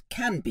like this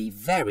can be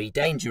very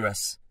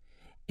dangerous.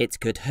 It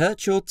could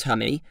hurt your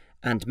tummy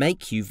and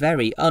make you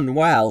very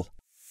unwell.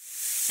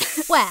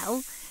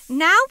 Well,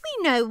 now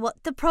we know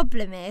what the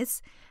problem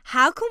is.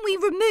 How can we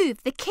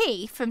remove the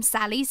key from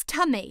Sally's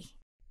tummy?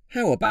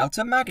 How about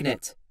a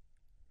magnet?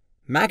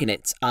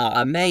 Magnets are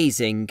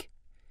amazing.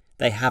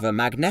 They have a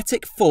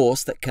magnetic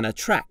force that can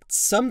attract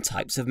some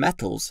types of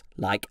metals,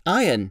 like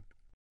iron.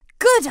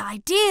 Good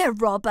idea,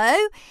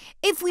 Robbo.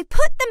 If we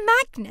put the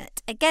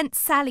magnet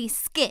against Sally's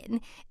skin,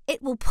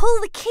 it will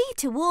pull the key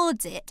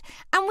towards it,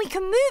 and we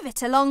can move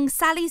it along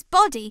Sally's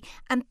body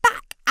and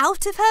back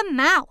out of her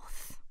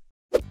mouth.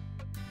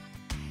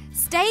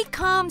 Stay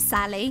calm,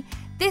 Sally.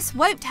 This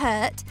won't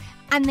hurt,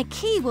 and the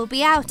key will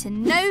be out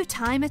in no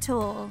time at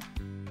all.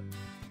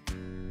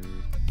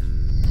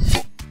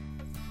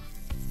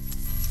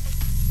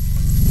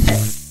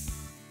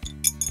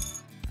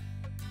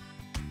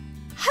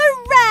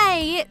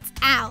 Hooray! It's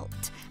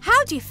out!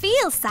 How do you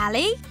feel,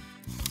 Sally?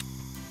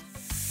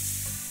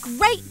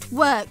 Great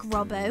work,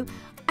 Robbo.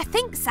 I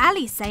think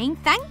Sally's saying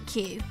thank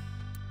you.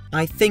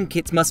 I think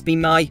it must be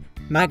my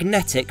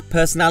magnetic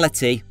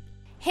personality.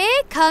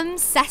 Here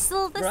comes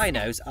Cecil the Snail.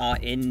 Rhinos are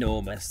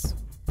enormous.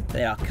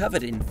 They are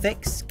covered in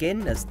thick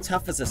skin as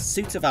tough as a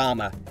suit of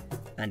armour,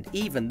 and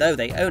even though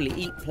they only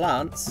eat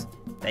plants,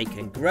 they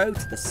can grow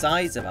to the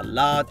size of a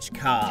large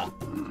car.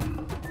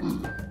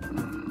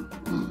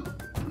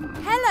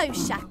 Hello,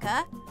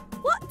 Shaka.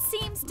 What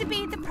seems to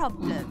be the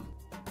problem?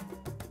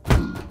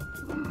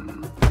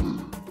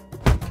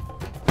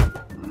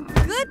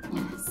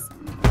 Goodness,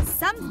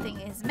 something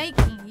is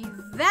making you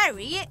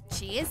very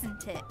itchy,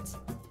 isn't it?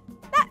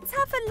 Let's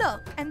have a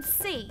look and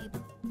see.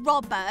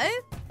 Robbo,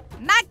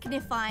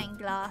 magnifying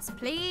glass,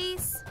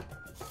 please.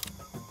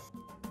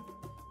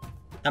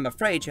 I'm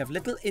afraid you have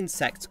little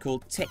insects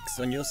called ticks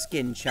on your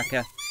skin,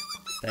 Shaka.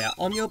 They are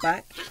on your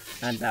back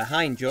and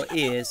behind your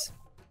ears.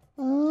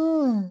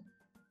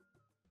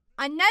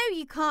 I know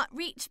you can't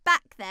reach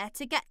back there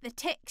to get the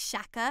ticks,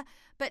 Shaka,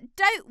 but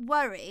don't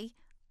worry.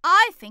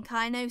 I think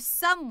I know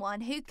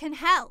someone who can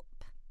help.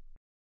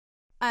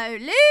 Oh,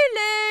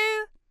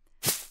 Lulu!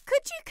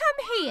 Could you come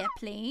here,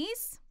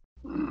 please?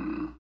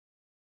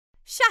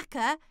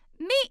 Shaka,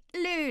 meet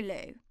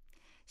Lulu.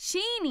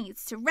 She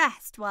needs to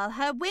rest while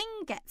her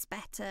wing gets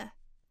better.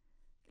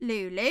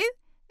 Lulu,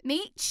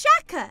 meet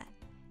Shaka.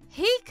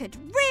 He could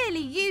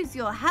really use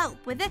your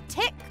help with a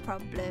tick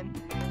problem.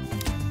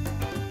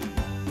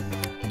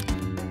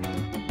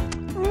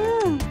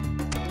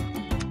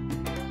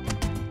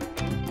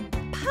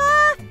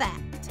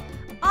 Perfect!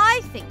 I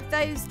think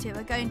those two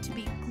are going to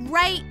be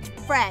great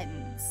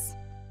friends.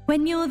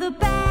 When you're the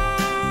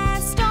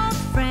best of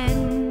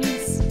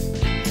friends,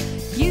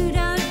 you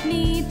don't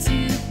need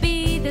to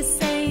be the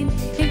same.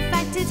 In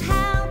fact, it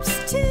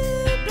helps to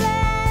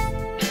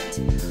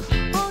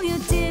blend all your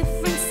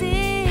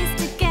differences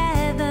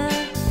together.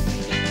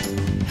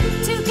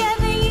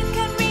 Together you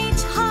can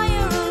reach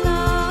higher or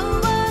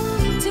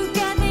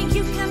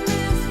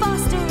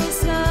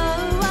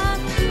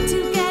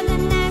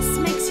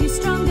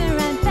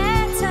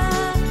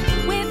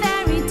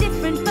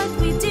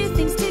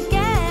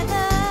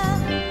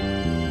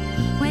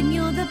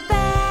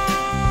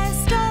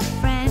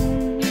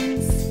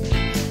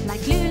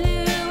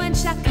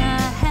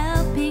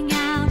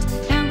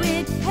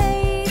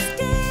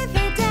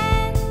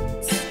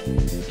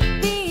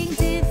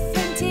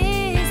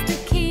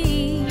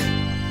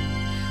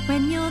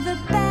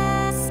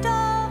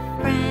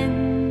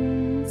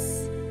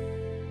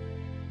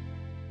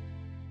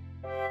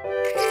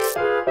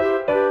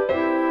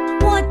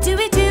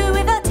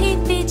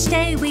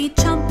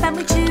and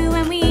we chew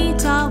and we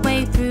eat our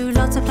way through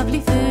lots of lovely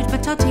food,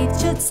 but our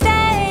teeth should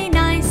stay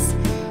nice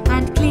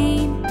and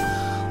clean.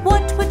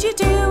 What would you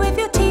do if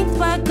your teeth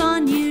were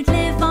gone? You'd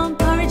live on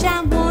porridge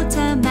and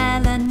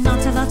watermelon.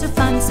 Not a lot of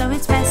fun, so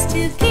it's best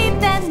to keep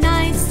them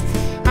nice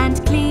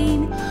and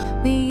clean.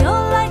 We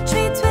all like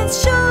treats with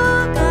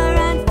sugar,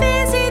 and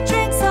fizzy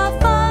drinks are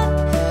fun,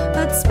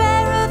 but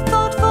spare a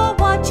thought for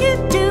what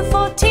you'd do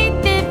for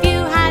teeth if you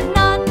had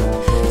none.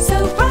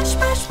 So brush,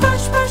 brush,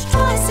 brush, brush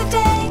twice a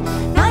day.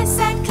 Nice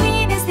and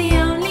clean is the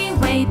only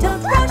way.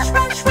 Don't rush,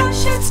 rush,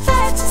 rush, it's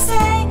fair to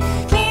say.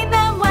 Clean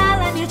them well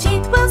and your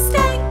teeth will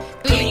stay.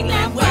 Clean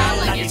them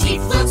well and your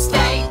teeth will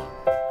stay.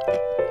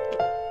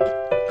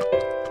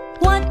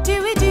 What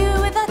do we do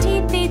with our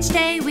teeth each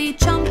day? We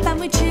chomp and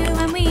we chew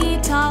and we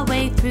eat our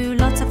way through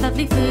lots of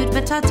lovely food,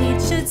 but our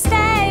teeth should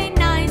stay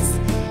nice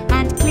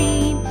and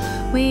clean.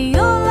 We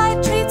all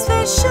like treats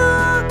with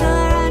sugar,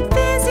 and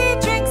fizzy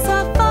drinks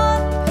are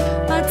fun,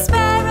 but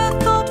spare a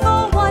thought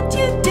for what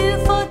you'd do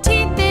for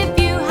teeth if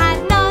you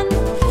had none.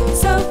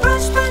 So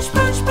brush, brush,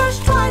 brush, brush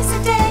twice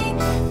a day.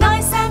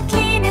 Nice and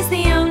clean is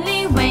the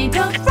only way.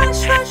 Don't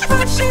rush, rush,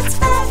 rush, it's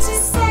fair to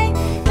say.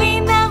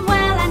 Clean them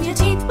well and your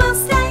teeth will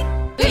stay.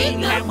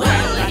 Clean them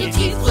well and your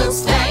teeth will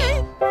stay.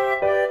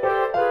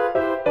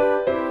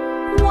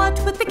 What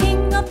would the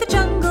king of the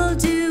jungle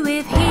do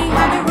if he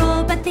had a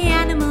roar, but the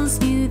animals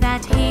knew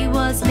that he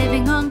was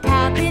living on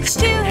cabbage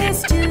stew?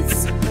 His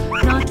tooths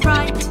not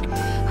right,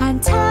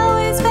 and Tao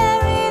is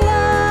very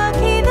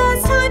lucky.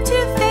 There's time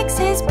to fix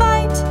his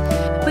bite.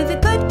 With a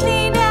good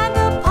clean and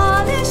a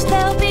polish,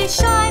 they'll be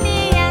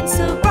shiny and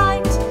so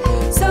bright.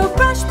 So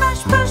brush,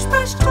 brush, brush,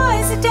 brush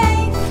twice a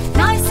day.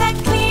 Nice and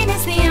clean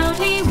is the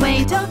only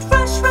way. Don't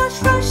rush,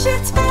 rush, rush,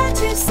 it's fair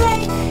to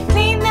say.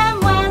 Clean them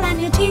well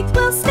and your teeth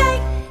will stay.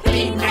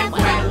 Clean them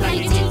well and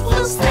your teeth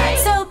will stay.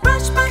 So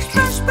brush, brush,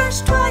 brush,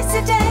 brush twice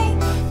a day.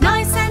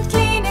 Nice and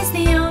clean is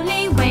the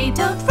only way.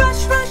 Don't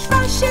rush, rush,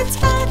 rush, it's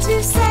fair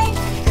to say.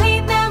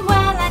 Clean them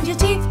well and your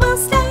teeth will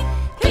stay.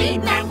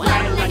 Clean them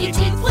well and your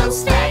teeth will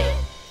stay.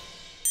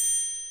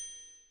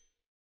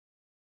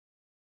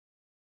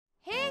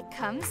 Here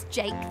comes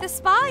Jake the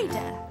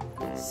spider.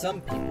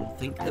 Some people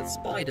think that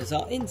spiders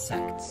are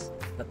insects,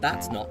 but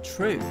that's not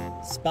true.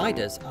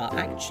 Spiders are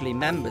actually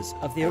members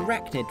of the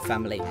arachnid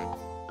family.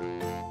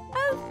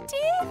 Oh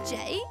dear,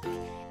 Jake.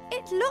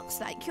 It looks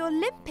like you're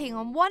limping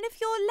on one of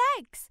your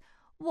legs.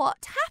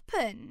 What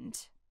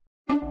happened?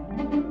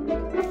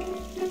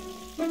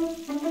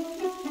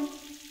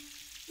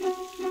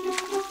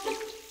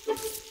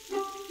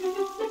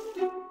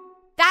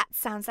 That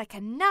sounds like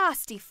a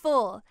nasty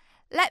fall.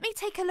 Let me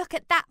take a look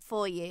at that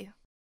for you.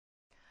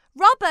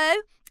 Robbo,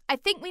 I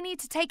think we need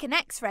to take an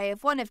X-ray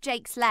of one of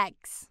Jake's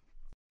legs.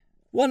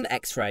 One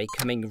X-ray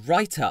coming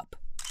right up.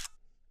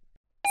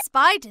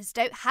 Spiders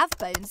don't have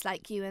bones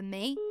like you and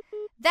me.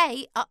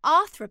 They are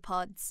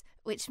arthropods,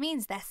 which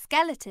means their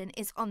skeleton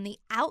is on the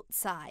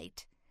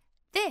outside.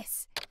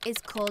 This is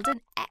called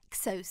an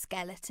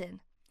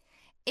exoskeleton.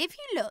 If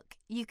you look,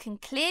 you can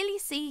clearly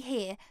see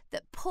here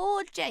that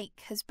poor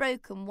Jake has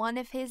broken one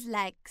of his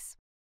legs.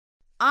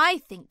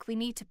 I think we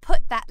need to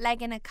put that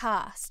leg in a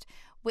cast,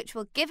 which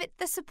will give it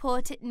the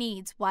support it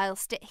needs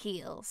whilst it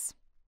heals.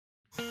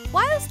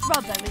 Whilst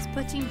Robbo is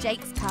putting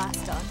Jake's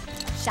cast on,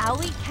 shall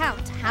we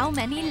count how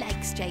many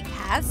legs Jake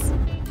has?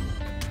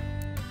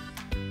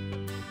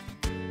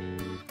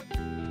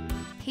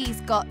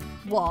 He's got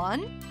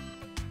 1,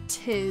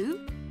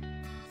 2,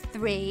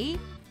 3,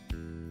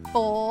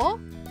 4,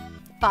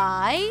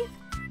 5,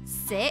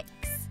 6,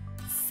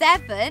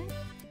 7,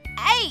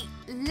 8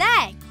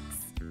 legs.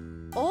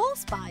 All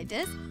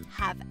spiders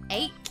have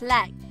 8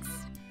 legs.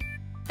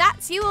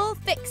 That's you all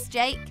fixed,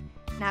 Jake.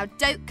 Now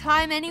don't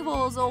climb any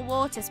walls or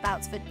water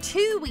spouts for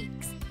 2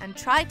 weeks and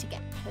try to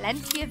get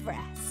plenty of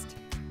rest.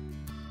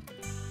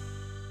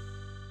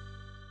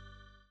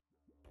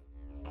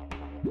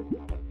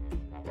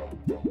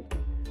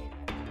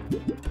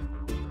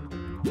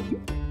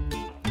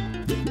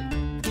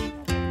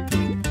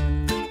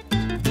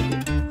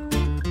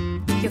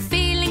 You're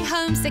feeling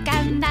homesick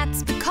and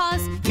that's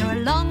because you're a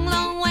long,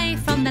 long way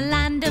from the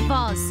land of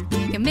Oz.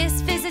 You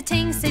miss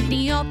visiting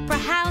Sydney Opera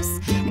House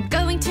and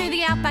going to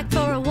the outback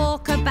for a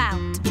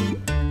walkabout.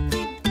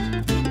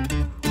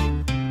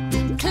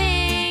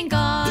 Cling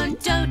on,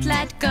 don't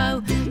let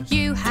go.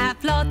 You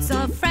have lots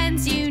of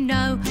friends you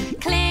know.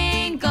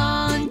 Cling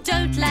on,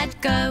 don't let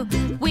go.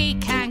 We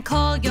can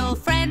call your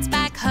friends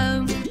back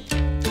home.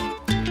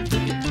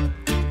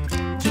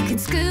 You can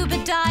scuba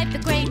dive the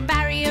Great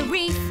Barrier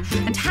Reef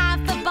and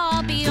have a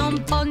barbie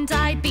on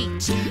Bondi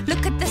Beach.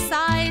 Look at the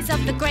size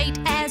of the Great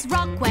Ayers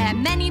Rock, where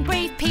many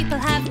brave people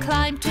have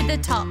climbed to the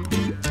top.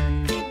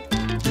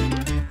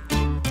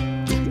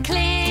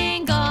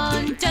 Cling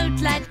on,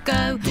 don't let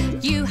go.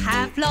 You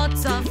have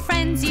lots of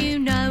friends you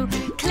know.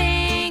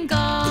 Cling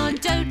on,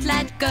 don't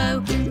let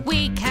go.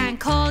 We can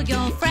call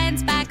your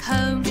friends back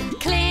home.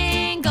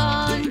 Cling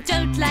on,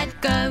 don't let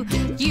go.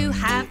 You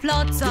have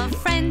lots of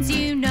friends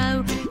you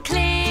know.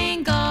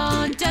 Cling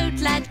on,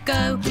 don't let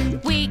go.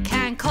 We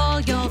can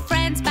call your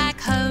friends back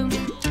home.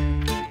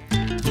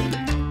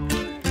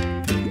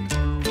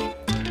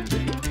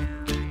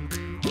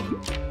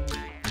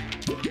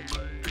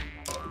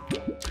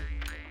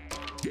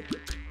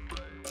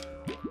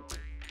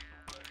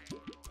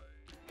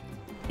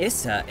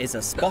 Issa is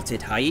a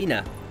spotted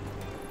hyena.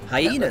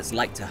 Hyenas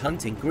like to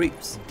hunt in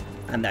groups,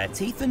 and their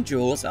teeth and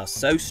jaws are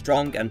so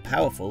strong and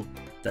powerful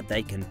that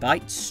they can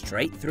bite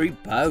straight through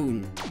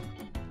bone.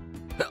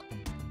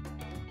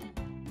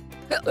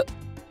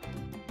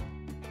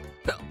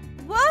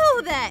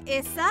 Whoa there,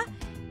 Issa.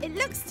 It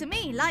looks to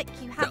me like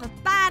you have a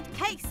bad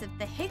case of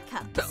the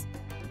hiccups.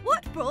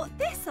 What brought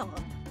this on?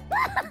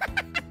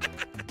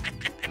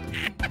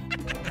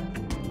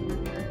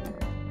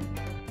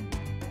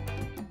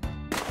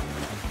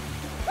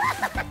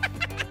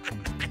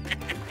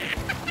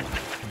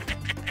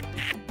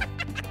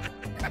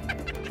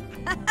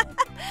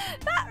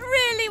 That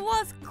really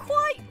was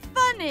quite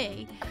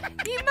funny.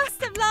 You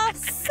must have laughed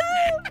so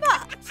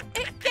much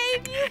it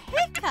gave you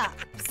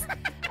hiccups.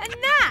 And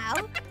now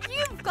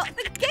you've got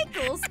the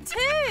giggles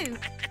too.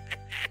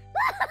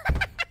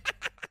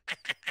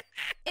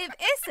 If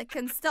Issa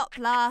can stop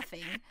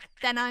laughing,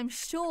 then I'm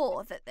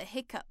sure that the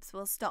hiccups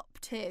will stop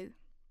too.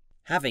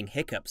 Having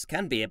hiccups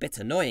can be a bit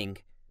annoying,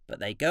 but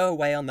they go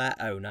away on their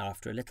own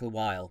after a little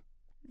while.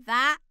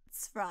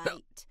 That's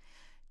right.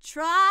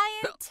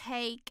 Try and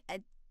take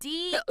a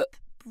deep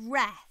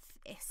breath,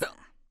 Issa.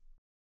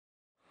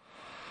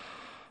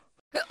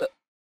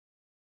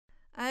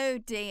 Oh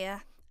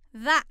dear,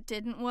 that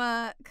didn't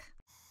work.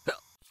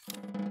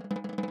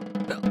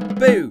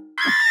 Boo!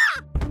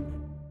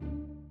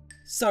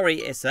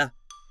 Sorry, Issa.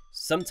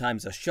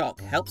 Sometimes a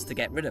shock helps to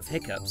get rid of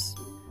hiccups.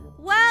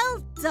 Well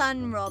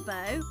done,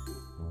 Robbo.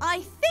 I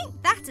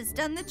think that has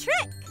done the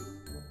trick.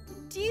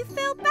 Do you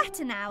feel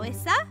better now,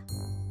 Issa?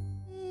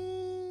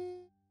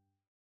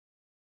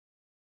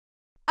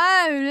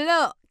 Oh,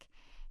 look.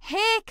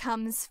 Here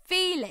comes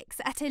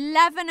Felix at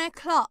 11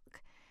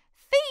 o'clock.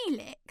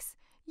 Felix,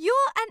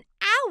 you're an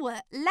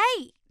hour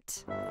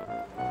late.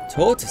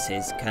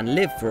 Tortoises can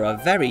live for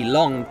a very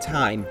long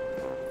time.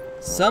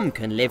 Some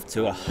can live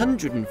to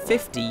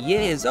 150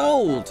 years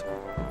old.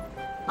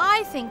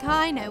 I think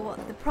I know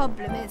what the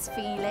problem is,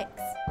 Felix.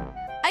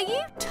 Are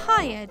you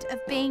tired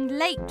of being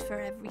late for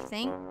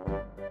everything?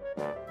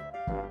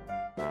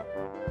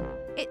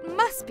 It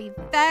must be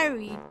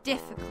very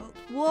difficult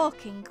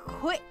walking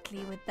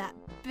quickly with that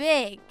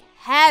big,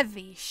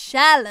 heavy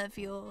shell of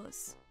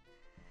yours.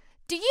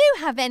 Do you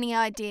have any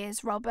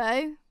ideas,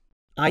 Robbo?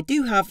 I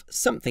do have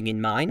something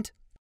in mind.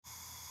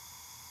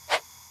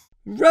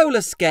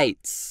 Roller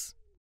skates!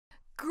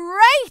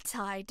 Great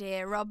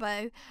idea,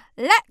 Robbo.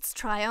 Let's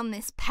try on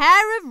this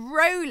pair of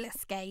roller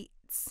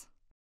skates.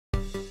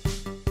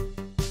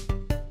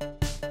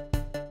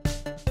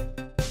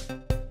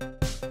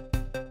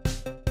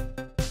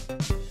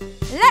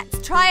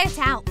 Let's try it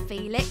out,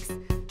 Felix.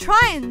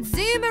 Try and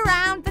zoom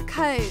around the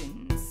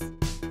cones.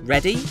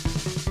 Ready,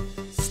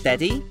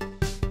 steady,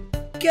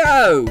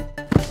 go!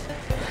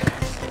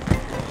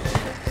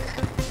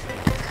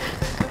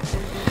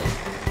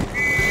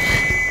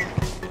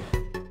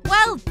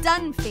 Well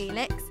done,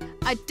 Felix.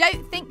 I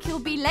don't think you'll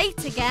be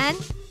late again.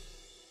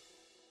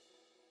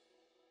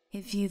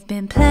 If you've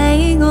been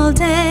playing all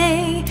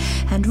day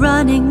and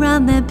running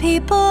round, then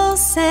people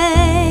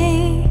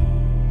say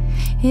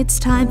it's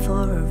time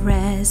for a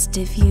rest.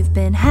 If you've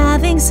been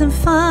having some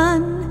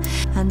fun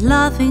and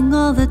laughing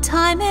all the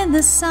time in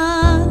the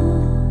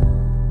sun,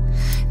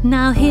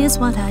 now here's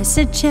what I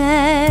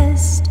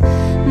suggest.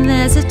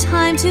 There's a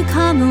time to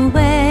come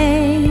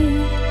away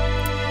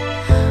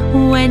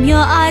when your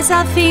eyes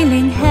are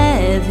feeling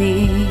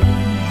heavy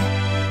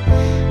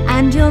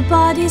and your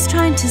body's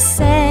trying to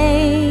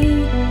say,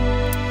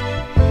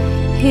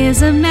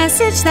 here's a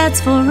message that's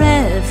for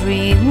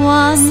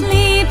everyone.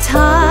 Sleep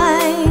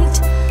tight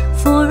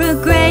for a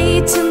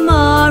great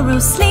tomorrow.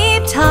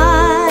 Sleep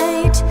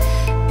tight,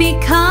 be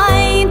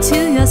kind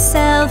to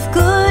yourself.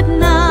 Good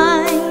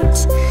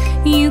night.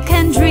 You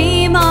can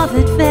dream of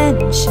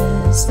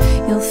adventures.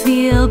 You'll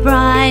feel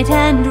bright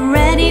and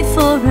ready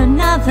for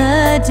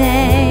another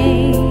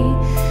day.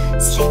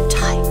 Sleep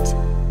tight.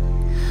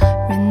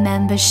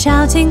 Remember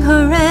shouting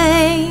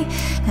hooray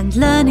and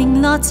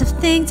learning lots of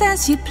things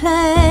as you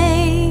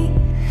play.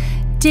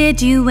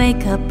 Did you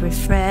wake up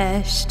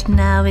refreshed?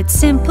 Now it's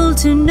simple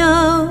to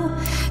know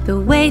the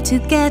way to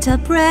get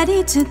up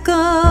ready to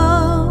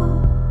go.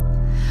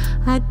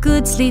 A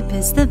good sleep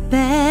is the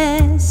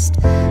best.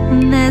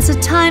 There's a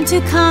time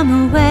to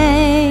come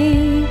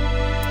away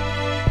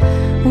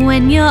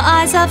when your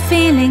eyes are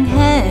feeling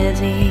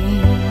heavy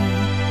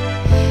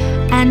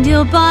and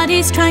your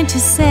body's trying to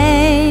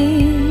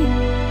say,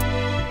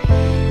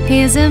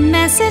 here's a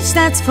message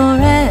that's for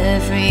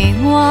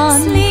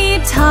everyone.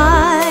 Sleep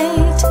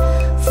tight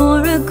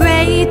for a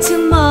great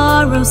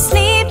tomorrow.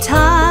 Sleep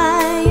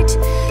tight,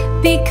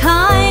 be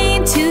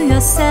kind to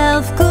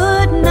yourself.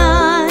 Good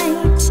night.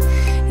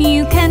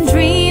 You can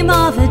dream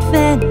of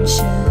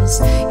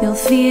adventures. You'll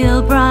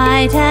feel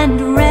bright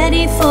and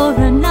ready for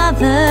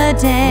another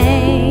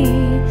day.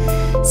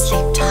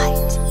 Sleep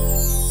tight.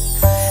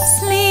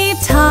 Sleep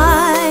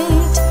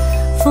tight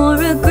for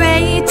a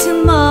great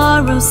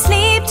tomorrow.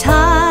 Sleep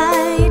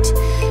tight,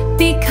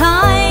 be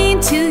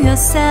kind to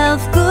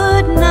yourself.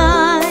 Good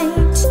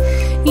night.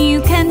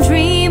 You can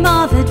dream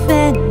of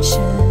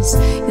adventures.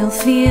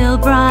 feel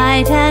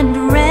bright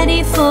and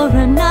ready for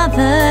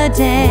another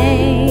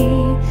day.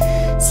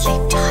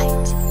 Sleep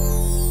tight.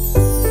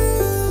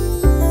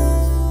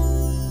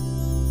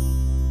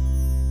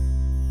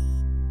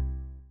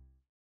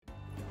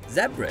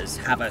 Zebras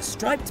have a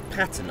striped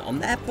pattern on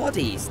their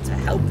bodies to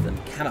help them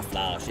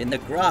camouflage in the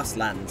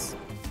grasslands.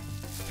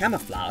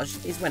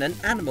 Camouflage is when an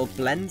animal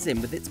blends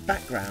in with its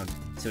background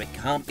so it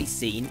can't be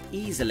seen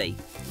easily.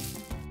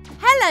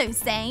 Hello,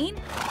 Zane.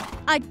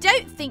 I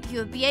don't think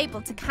you'll be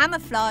able to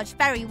camouflage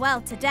very well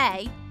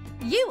today.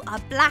 You are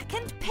black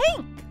and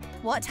pink.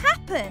 What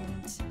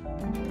happened?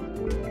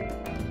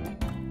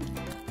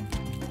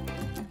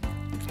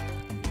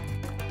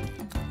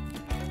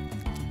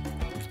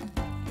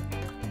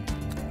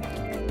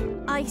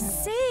 I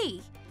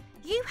see.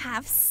 You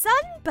have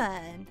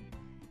sunburn.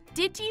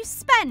 Did you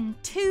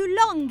spend too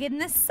long in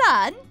the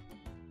sun?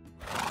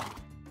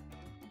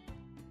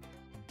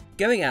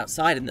 Going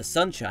outside in the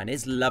sunshine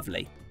is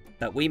lovely,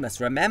 but we must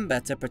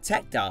remember to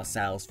protect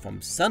ourselves from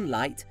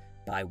sunlight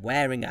by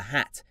wearing a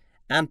hat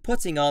and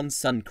putting on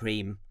sun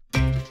cream.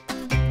 You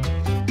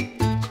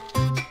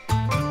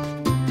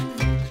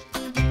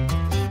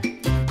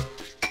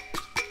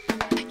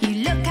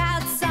look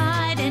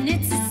outside and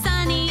it's a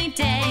sunny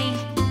day.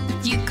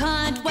 You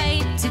can't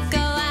wait to go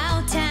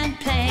out and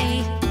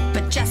play.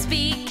 But just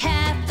be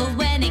careful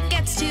when it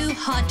gets too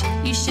hot.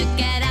 You should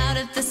get out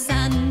of the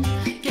sun.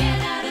 Get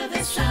out of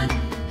the sun.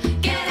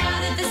 Get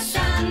out of the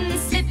sun.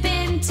 Slip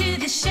into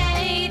the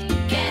shade.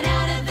 Get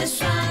out of the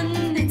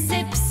sun and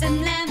sip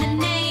some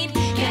lemonade.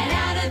 Get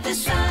out of the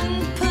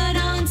sun. Put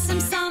on some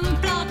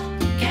sunblock.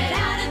 Get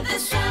out of the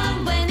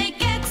sun when it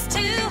gets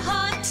too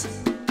hot.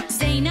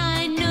 Zane,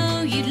 I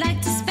know you'd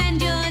like to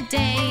spend your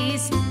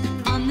days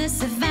on the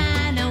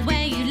savannah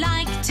where you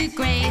like to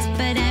graze,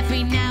 but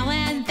every now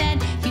and then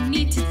you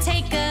need to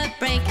take a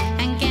break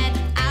and get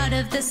out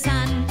of the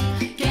sun.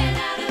 Get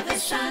out of the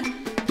sun.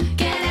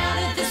 Get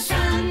out of the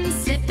sun.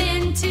 Slip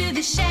into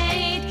the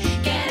shade.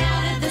 Get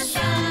out of the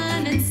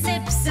sun and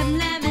sip some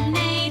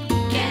lemonade.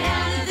 Get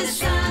out of the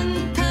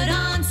sun. Put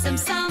on some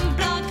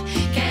sunblock.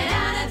 Get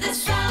out of the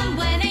sun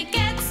when it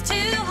gets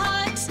too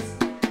hot.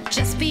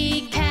 Just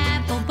be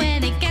careful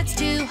when it gets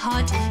too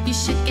hot. You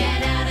should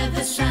get out of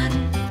the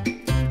sun.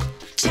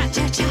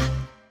 Cha-cha-cha.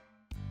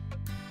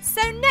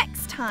 So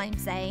next time,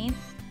 Zane,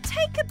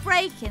 take a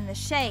break in the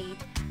shade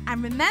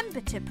and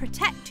remember to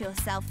protect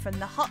yourself from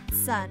the hot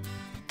sun.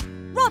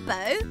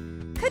 Robbo,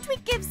 could we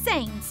give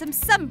Zane some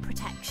sun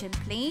protection,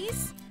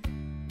 please?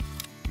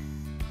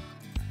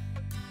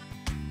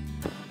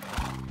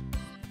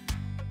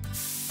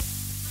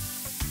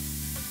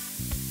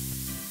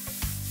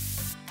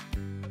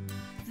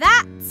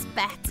 That's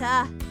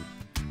better.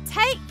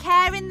 Take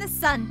care in the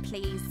sun,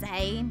 please,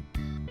 Zane.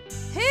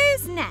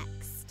 Who's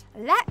next?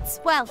 Let's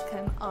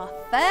welcome our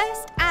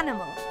first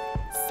animal,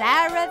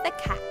 Sarah the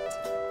cat.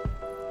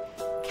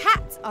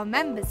 Cats are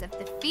members of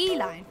the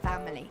feline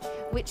family,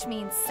 which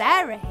means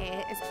Sarah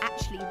here is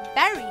actually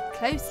very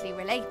closely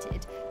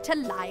related to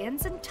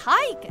lions and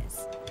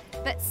tigers.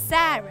 But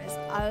Sarah's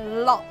a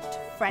lot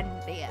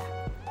friendlier.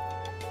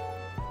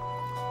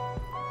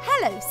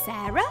 Hello,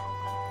 Sarah.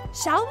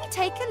 Shall we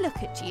take a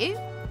look at you?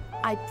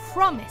 I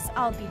promise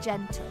I'll be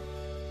gentle.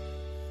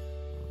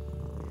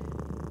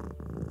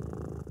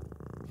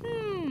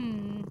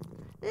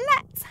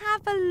 Let's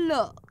have a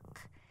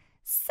look.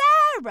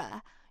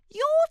 Sarah,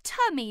 your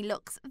tummy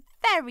looks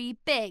very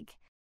big.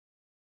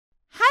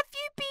 Have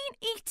you been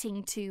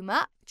eating too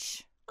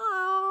much?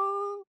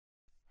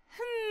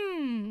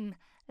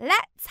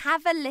 Let's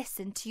have a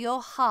listen to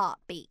your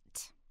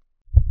heartbeat.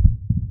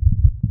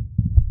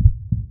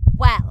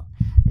 Well,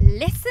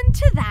 listen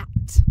to that.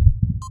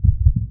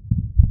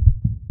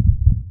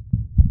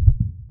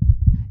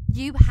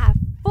 You have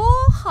 4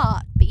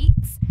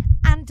 heartbeats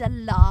and a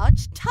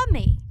large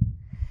tummy.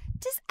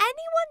 Does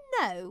anyone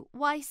know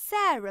why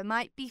Sarah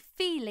might be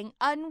feeling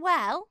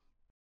unwell?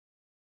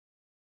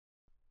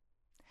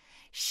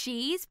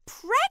 She's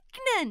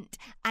pregnant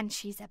and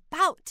she's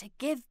about to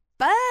give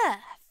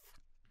birth.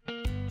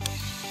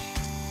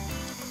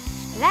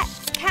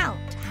 Let's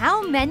count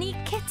how many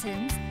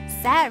kittens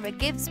Sarah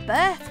gives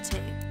birth to.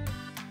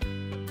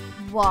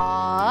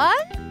 1,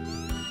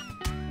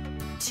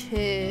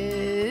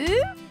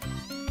 2,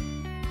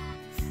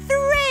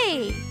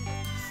 3.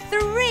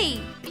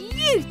 3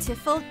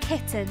 beautiful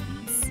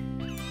kittens.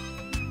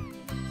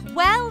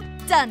 Well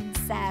done,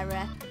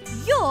 Sarah.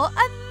 You're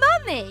a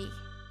mummy.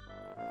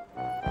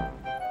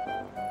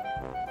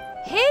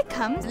 Here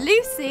comes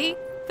Lucy,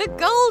 the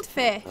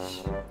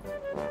goldfish.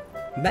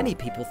 Many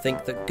people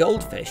think that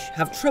goldfish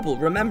have trouble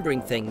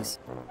remembering things.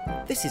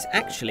 This is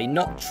actually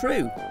not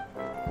true.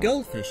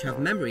 Goldfish have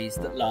memories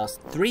that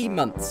last 3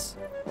 months.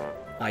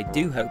 I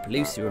do hope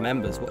Lucy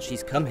remembers what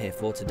she's come here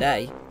for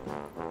today.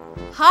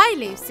 Hi,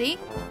 Lucy.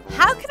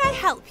 How can I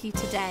help you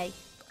today?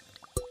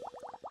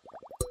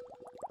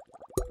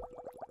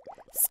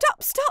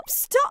 Stop, stop,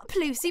 stop,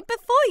 Lucy,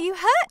 before you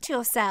hurt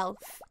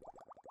yourself.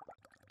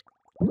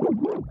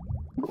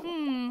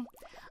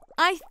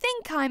 I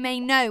think I may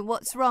know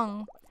what's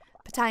wrong.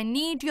 but I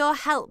need your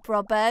help,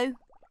 Robbo.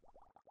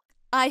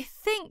 I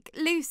think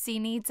Lucy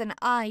needs an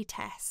eye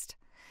test.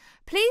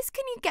 Please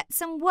can you get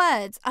some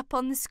words up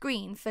on the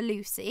screen for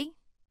Lucy?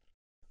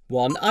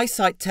 One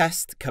eyesight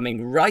test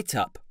coming right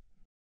up.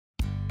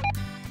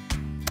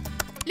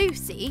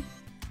 Lucy,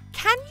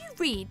 can you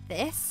read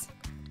this?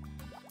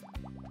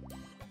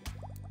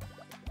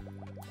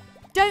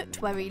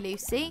 Don't worry,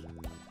 Lucy.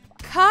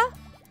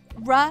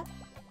 K-R-A-B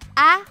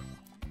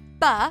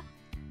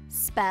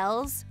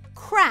spells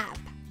crab.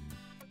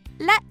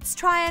 Let's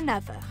try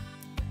another.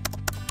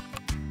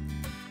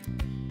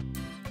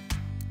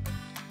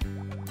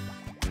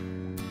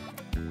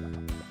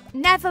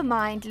 Never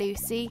mind,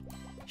 Lucy.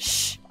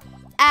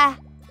 Sh-a-l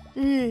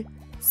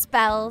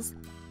spells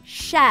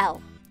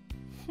shell.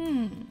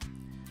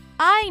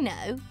 I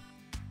know.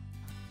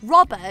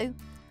 Robbo,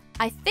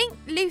 I think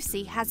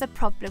Lucy has a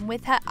problem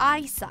with her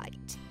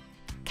eyesight.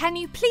 Can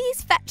you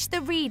please fetch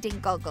the reading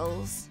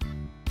goggles?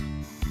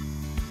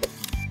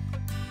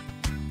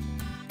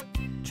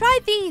 Try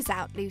these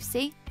out,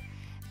 Lucy.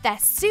 They're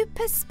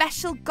super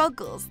special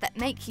goggles that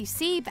make you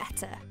see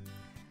better.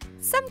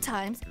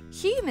 Sometimes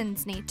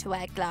humans need to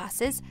wear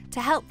glasses to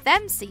help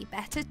them see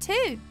better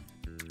too.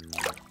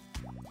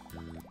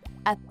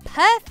 A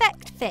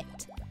perfect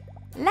fit.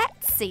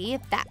 Let's see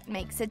if that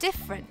makes a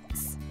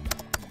difference.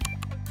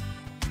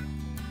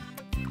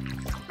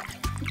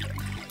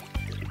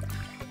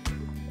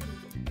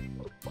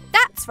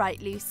 That's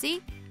right,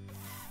 Lucy.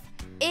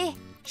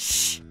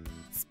 Fish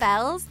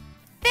spells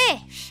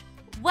fish.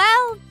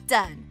 Well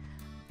done.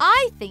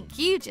 I think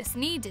you just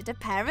needed a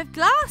pair of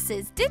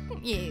glasses,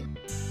 didn't you?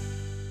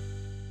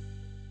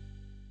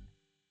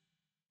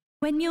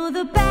 When you're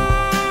the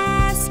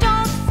best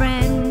of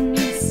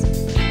friends,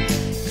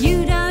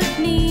 you don't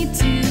need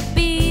to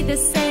be the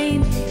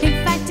same.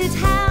 In fact, it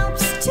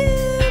helps to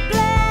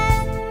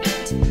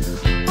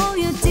blend all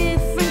your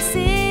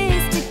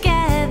differences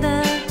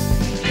together.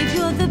 If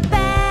you're the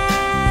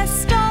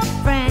best of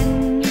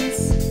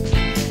friends,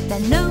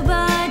 then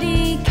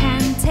nobody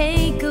can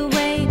take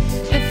away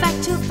the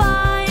fact you'll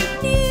find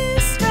new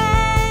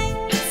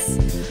strengths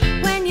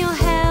when you're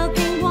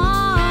helping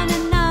one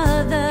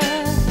another.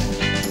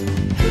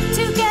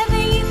 Together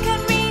you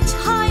can reach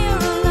higher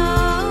or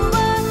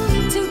lower.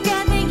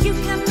 Together you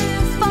can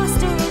move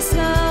faster or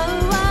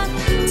slower.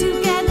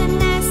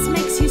 Togetherness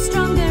makes you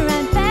stronger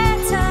and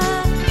better.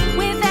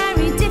 We're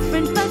very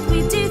different, but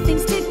we do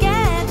things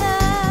together.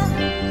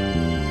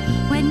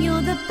 When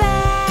you're the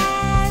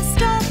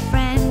best of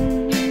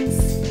friends,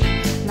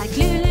 like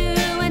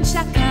Lulu and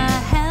Shaka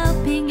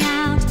helping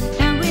out,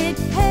 now it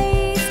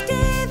pays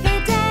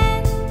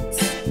dividends.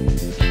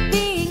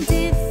 Being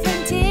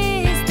different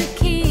is the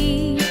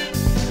key.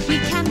 We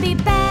can be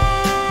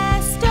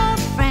best of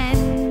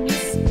friends,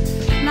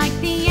 like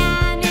the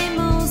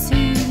animals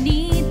who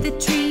need the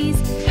trees.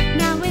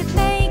 Now it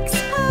makes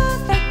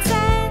perfect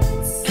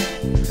sense,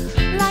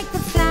 like the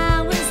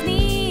flowers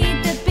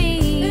need the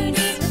bees.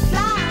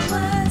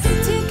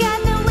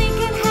 Together we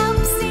can help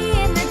see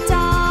in the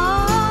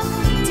dark.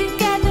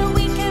 Together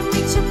we can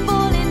reach a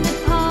ball in the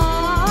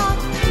park.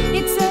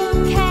 It's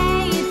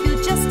okay if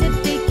you're just a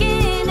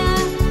beginner.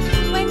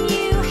 When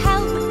you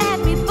help,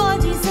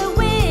 everybody's a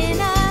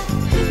winner.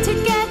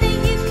 Together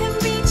you can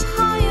reach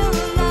higher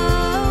or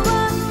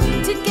lower.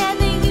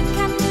 Together you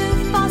can move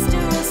faster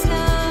or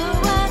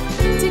slower.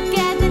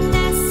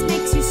 Togetherness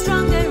makes you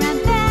stronger and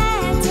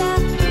better.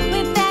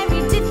 We're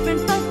very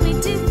different, but we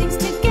do things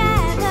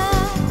together.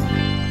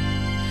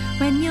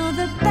 When you're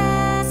the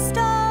best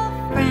of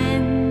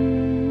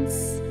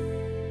friends.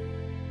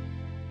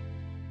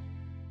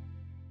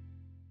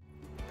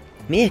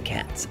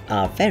 Meerkats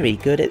are very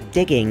good at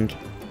digging.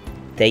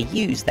 They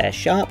use their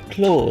sharp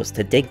claws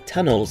to dig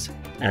tunnels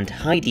and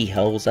hidey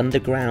holes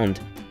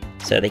underground,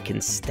 so they can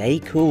stay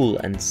cool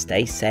and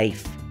stay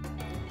safe.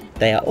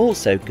 They are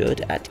also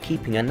good at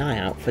keeping an eye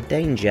out for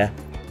danger.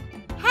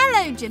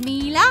 Hello,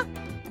 Jamila.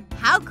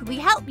 How can we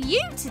help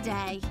you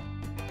today?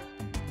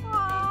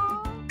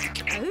 Oh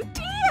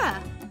dear.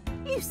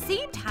 You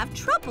seem to have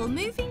trouble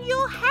moving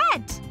your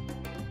head.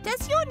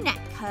 Does your neck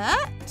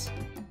hurt?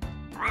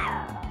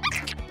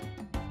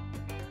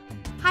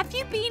 Have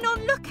you been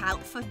on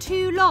lookout for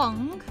too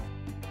long?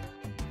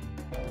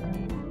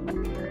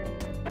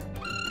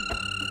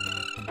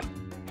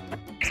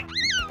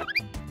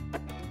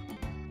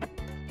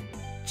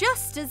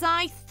 Just as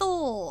I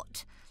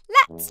thought.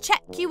 Let's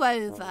check you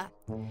over.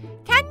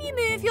 Can you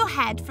move your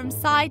head from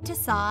side to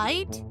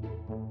side?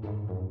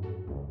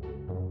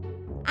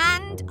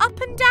 And up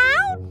and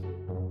down?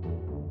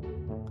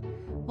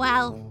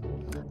 Well,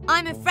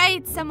 I'm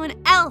afraid someone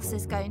else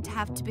is going to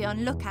have to be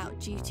on lookout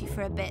duty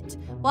for a bit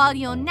while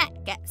your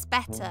neck gets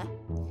better.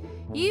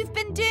 You've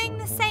been doing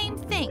the same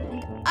thing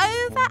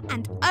over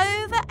and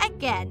over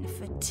again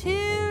for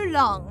too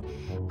long,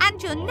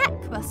 and your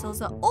neck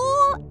muscles are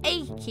all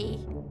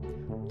achy.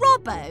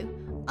 Robbo,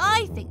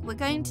 I think we're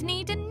going to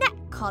need a neck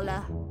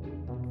collar.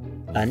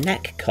 A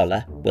neck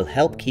collar will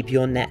help keep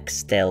your neck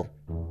still.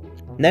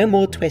 No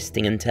more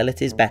twisting until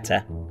it is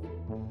better.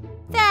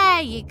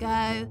 There you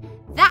go.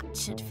 That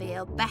should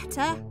feel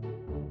better.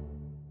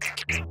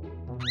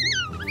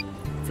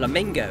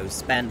 Flamingos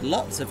spend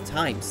lots of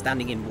time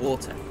standing in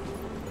water.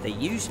 They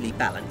usually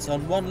balance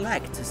on one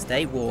leg to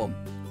stay warm,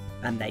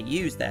 and they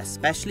use their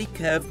specially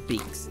curved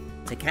beaks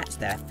to catch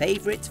their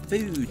favourite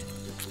food,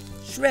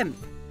 shrimp.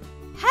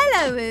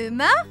 Hello,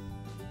 Uma.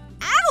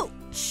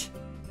 Ouch!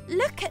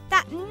 Look at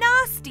that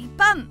nasty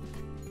bump.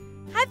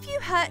 Have you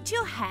hurt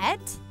your head?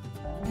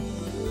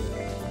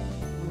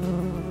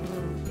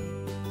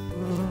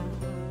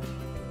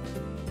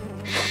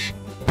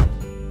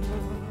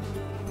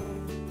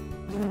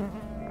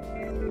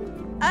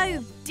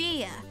 Oh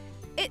dear,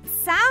 it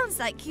sounds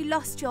like you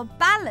lost your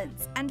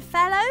balance and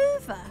fell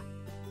over.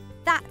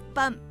 That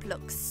bump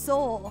looks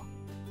sore.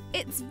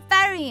 It's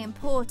very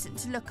important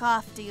to look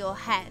after your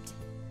head.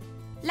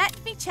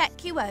 Let me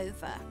check you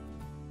over.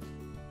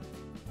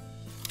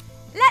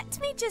 Let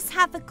me just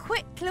have a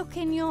quick look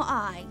in your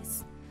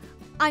eyes.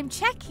 I'm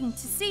checking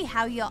to see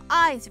how your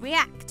eyes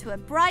react to a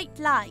bright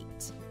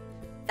light.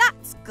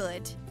 That's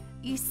good.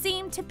 You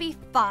seem to be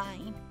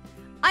fine.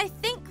 I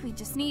think we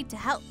just need to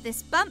help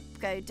this bump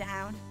go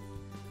down.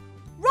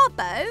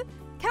 Robbo,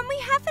 can we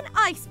have an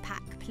ice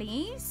pack,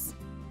 please?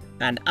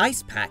 An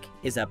ice pack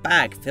is a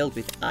bag filled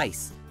with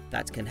ice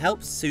that can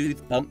help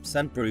soothe bumps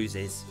and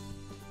bruises.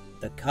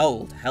 The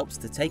cold helps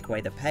to take away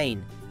the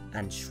pain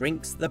and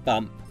shrinks the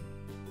bump.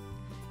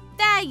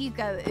 There you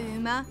go,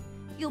 Uma.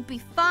 You'll be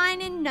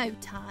fine in no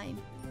time.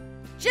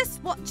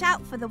 Just watch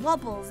out for the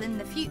wobbles in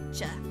the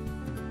future.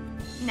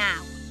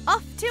 Now,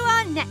 off to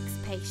our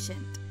next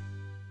patient.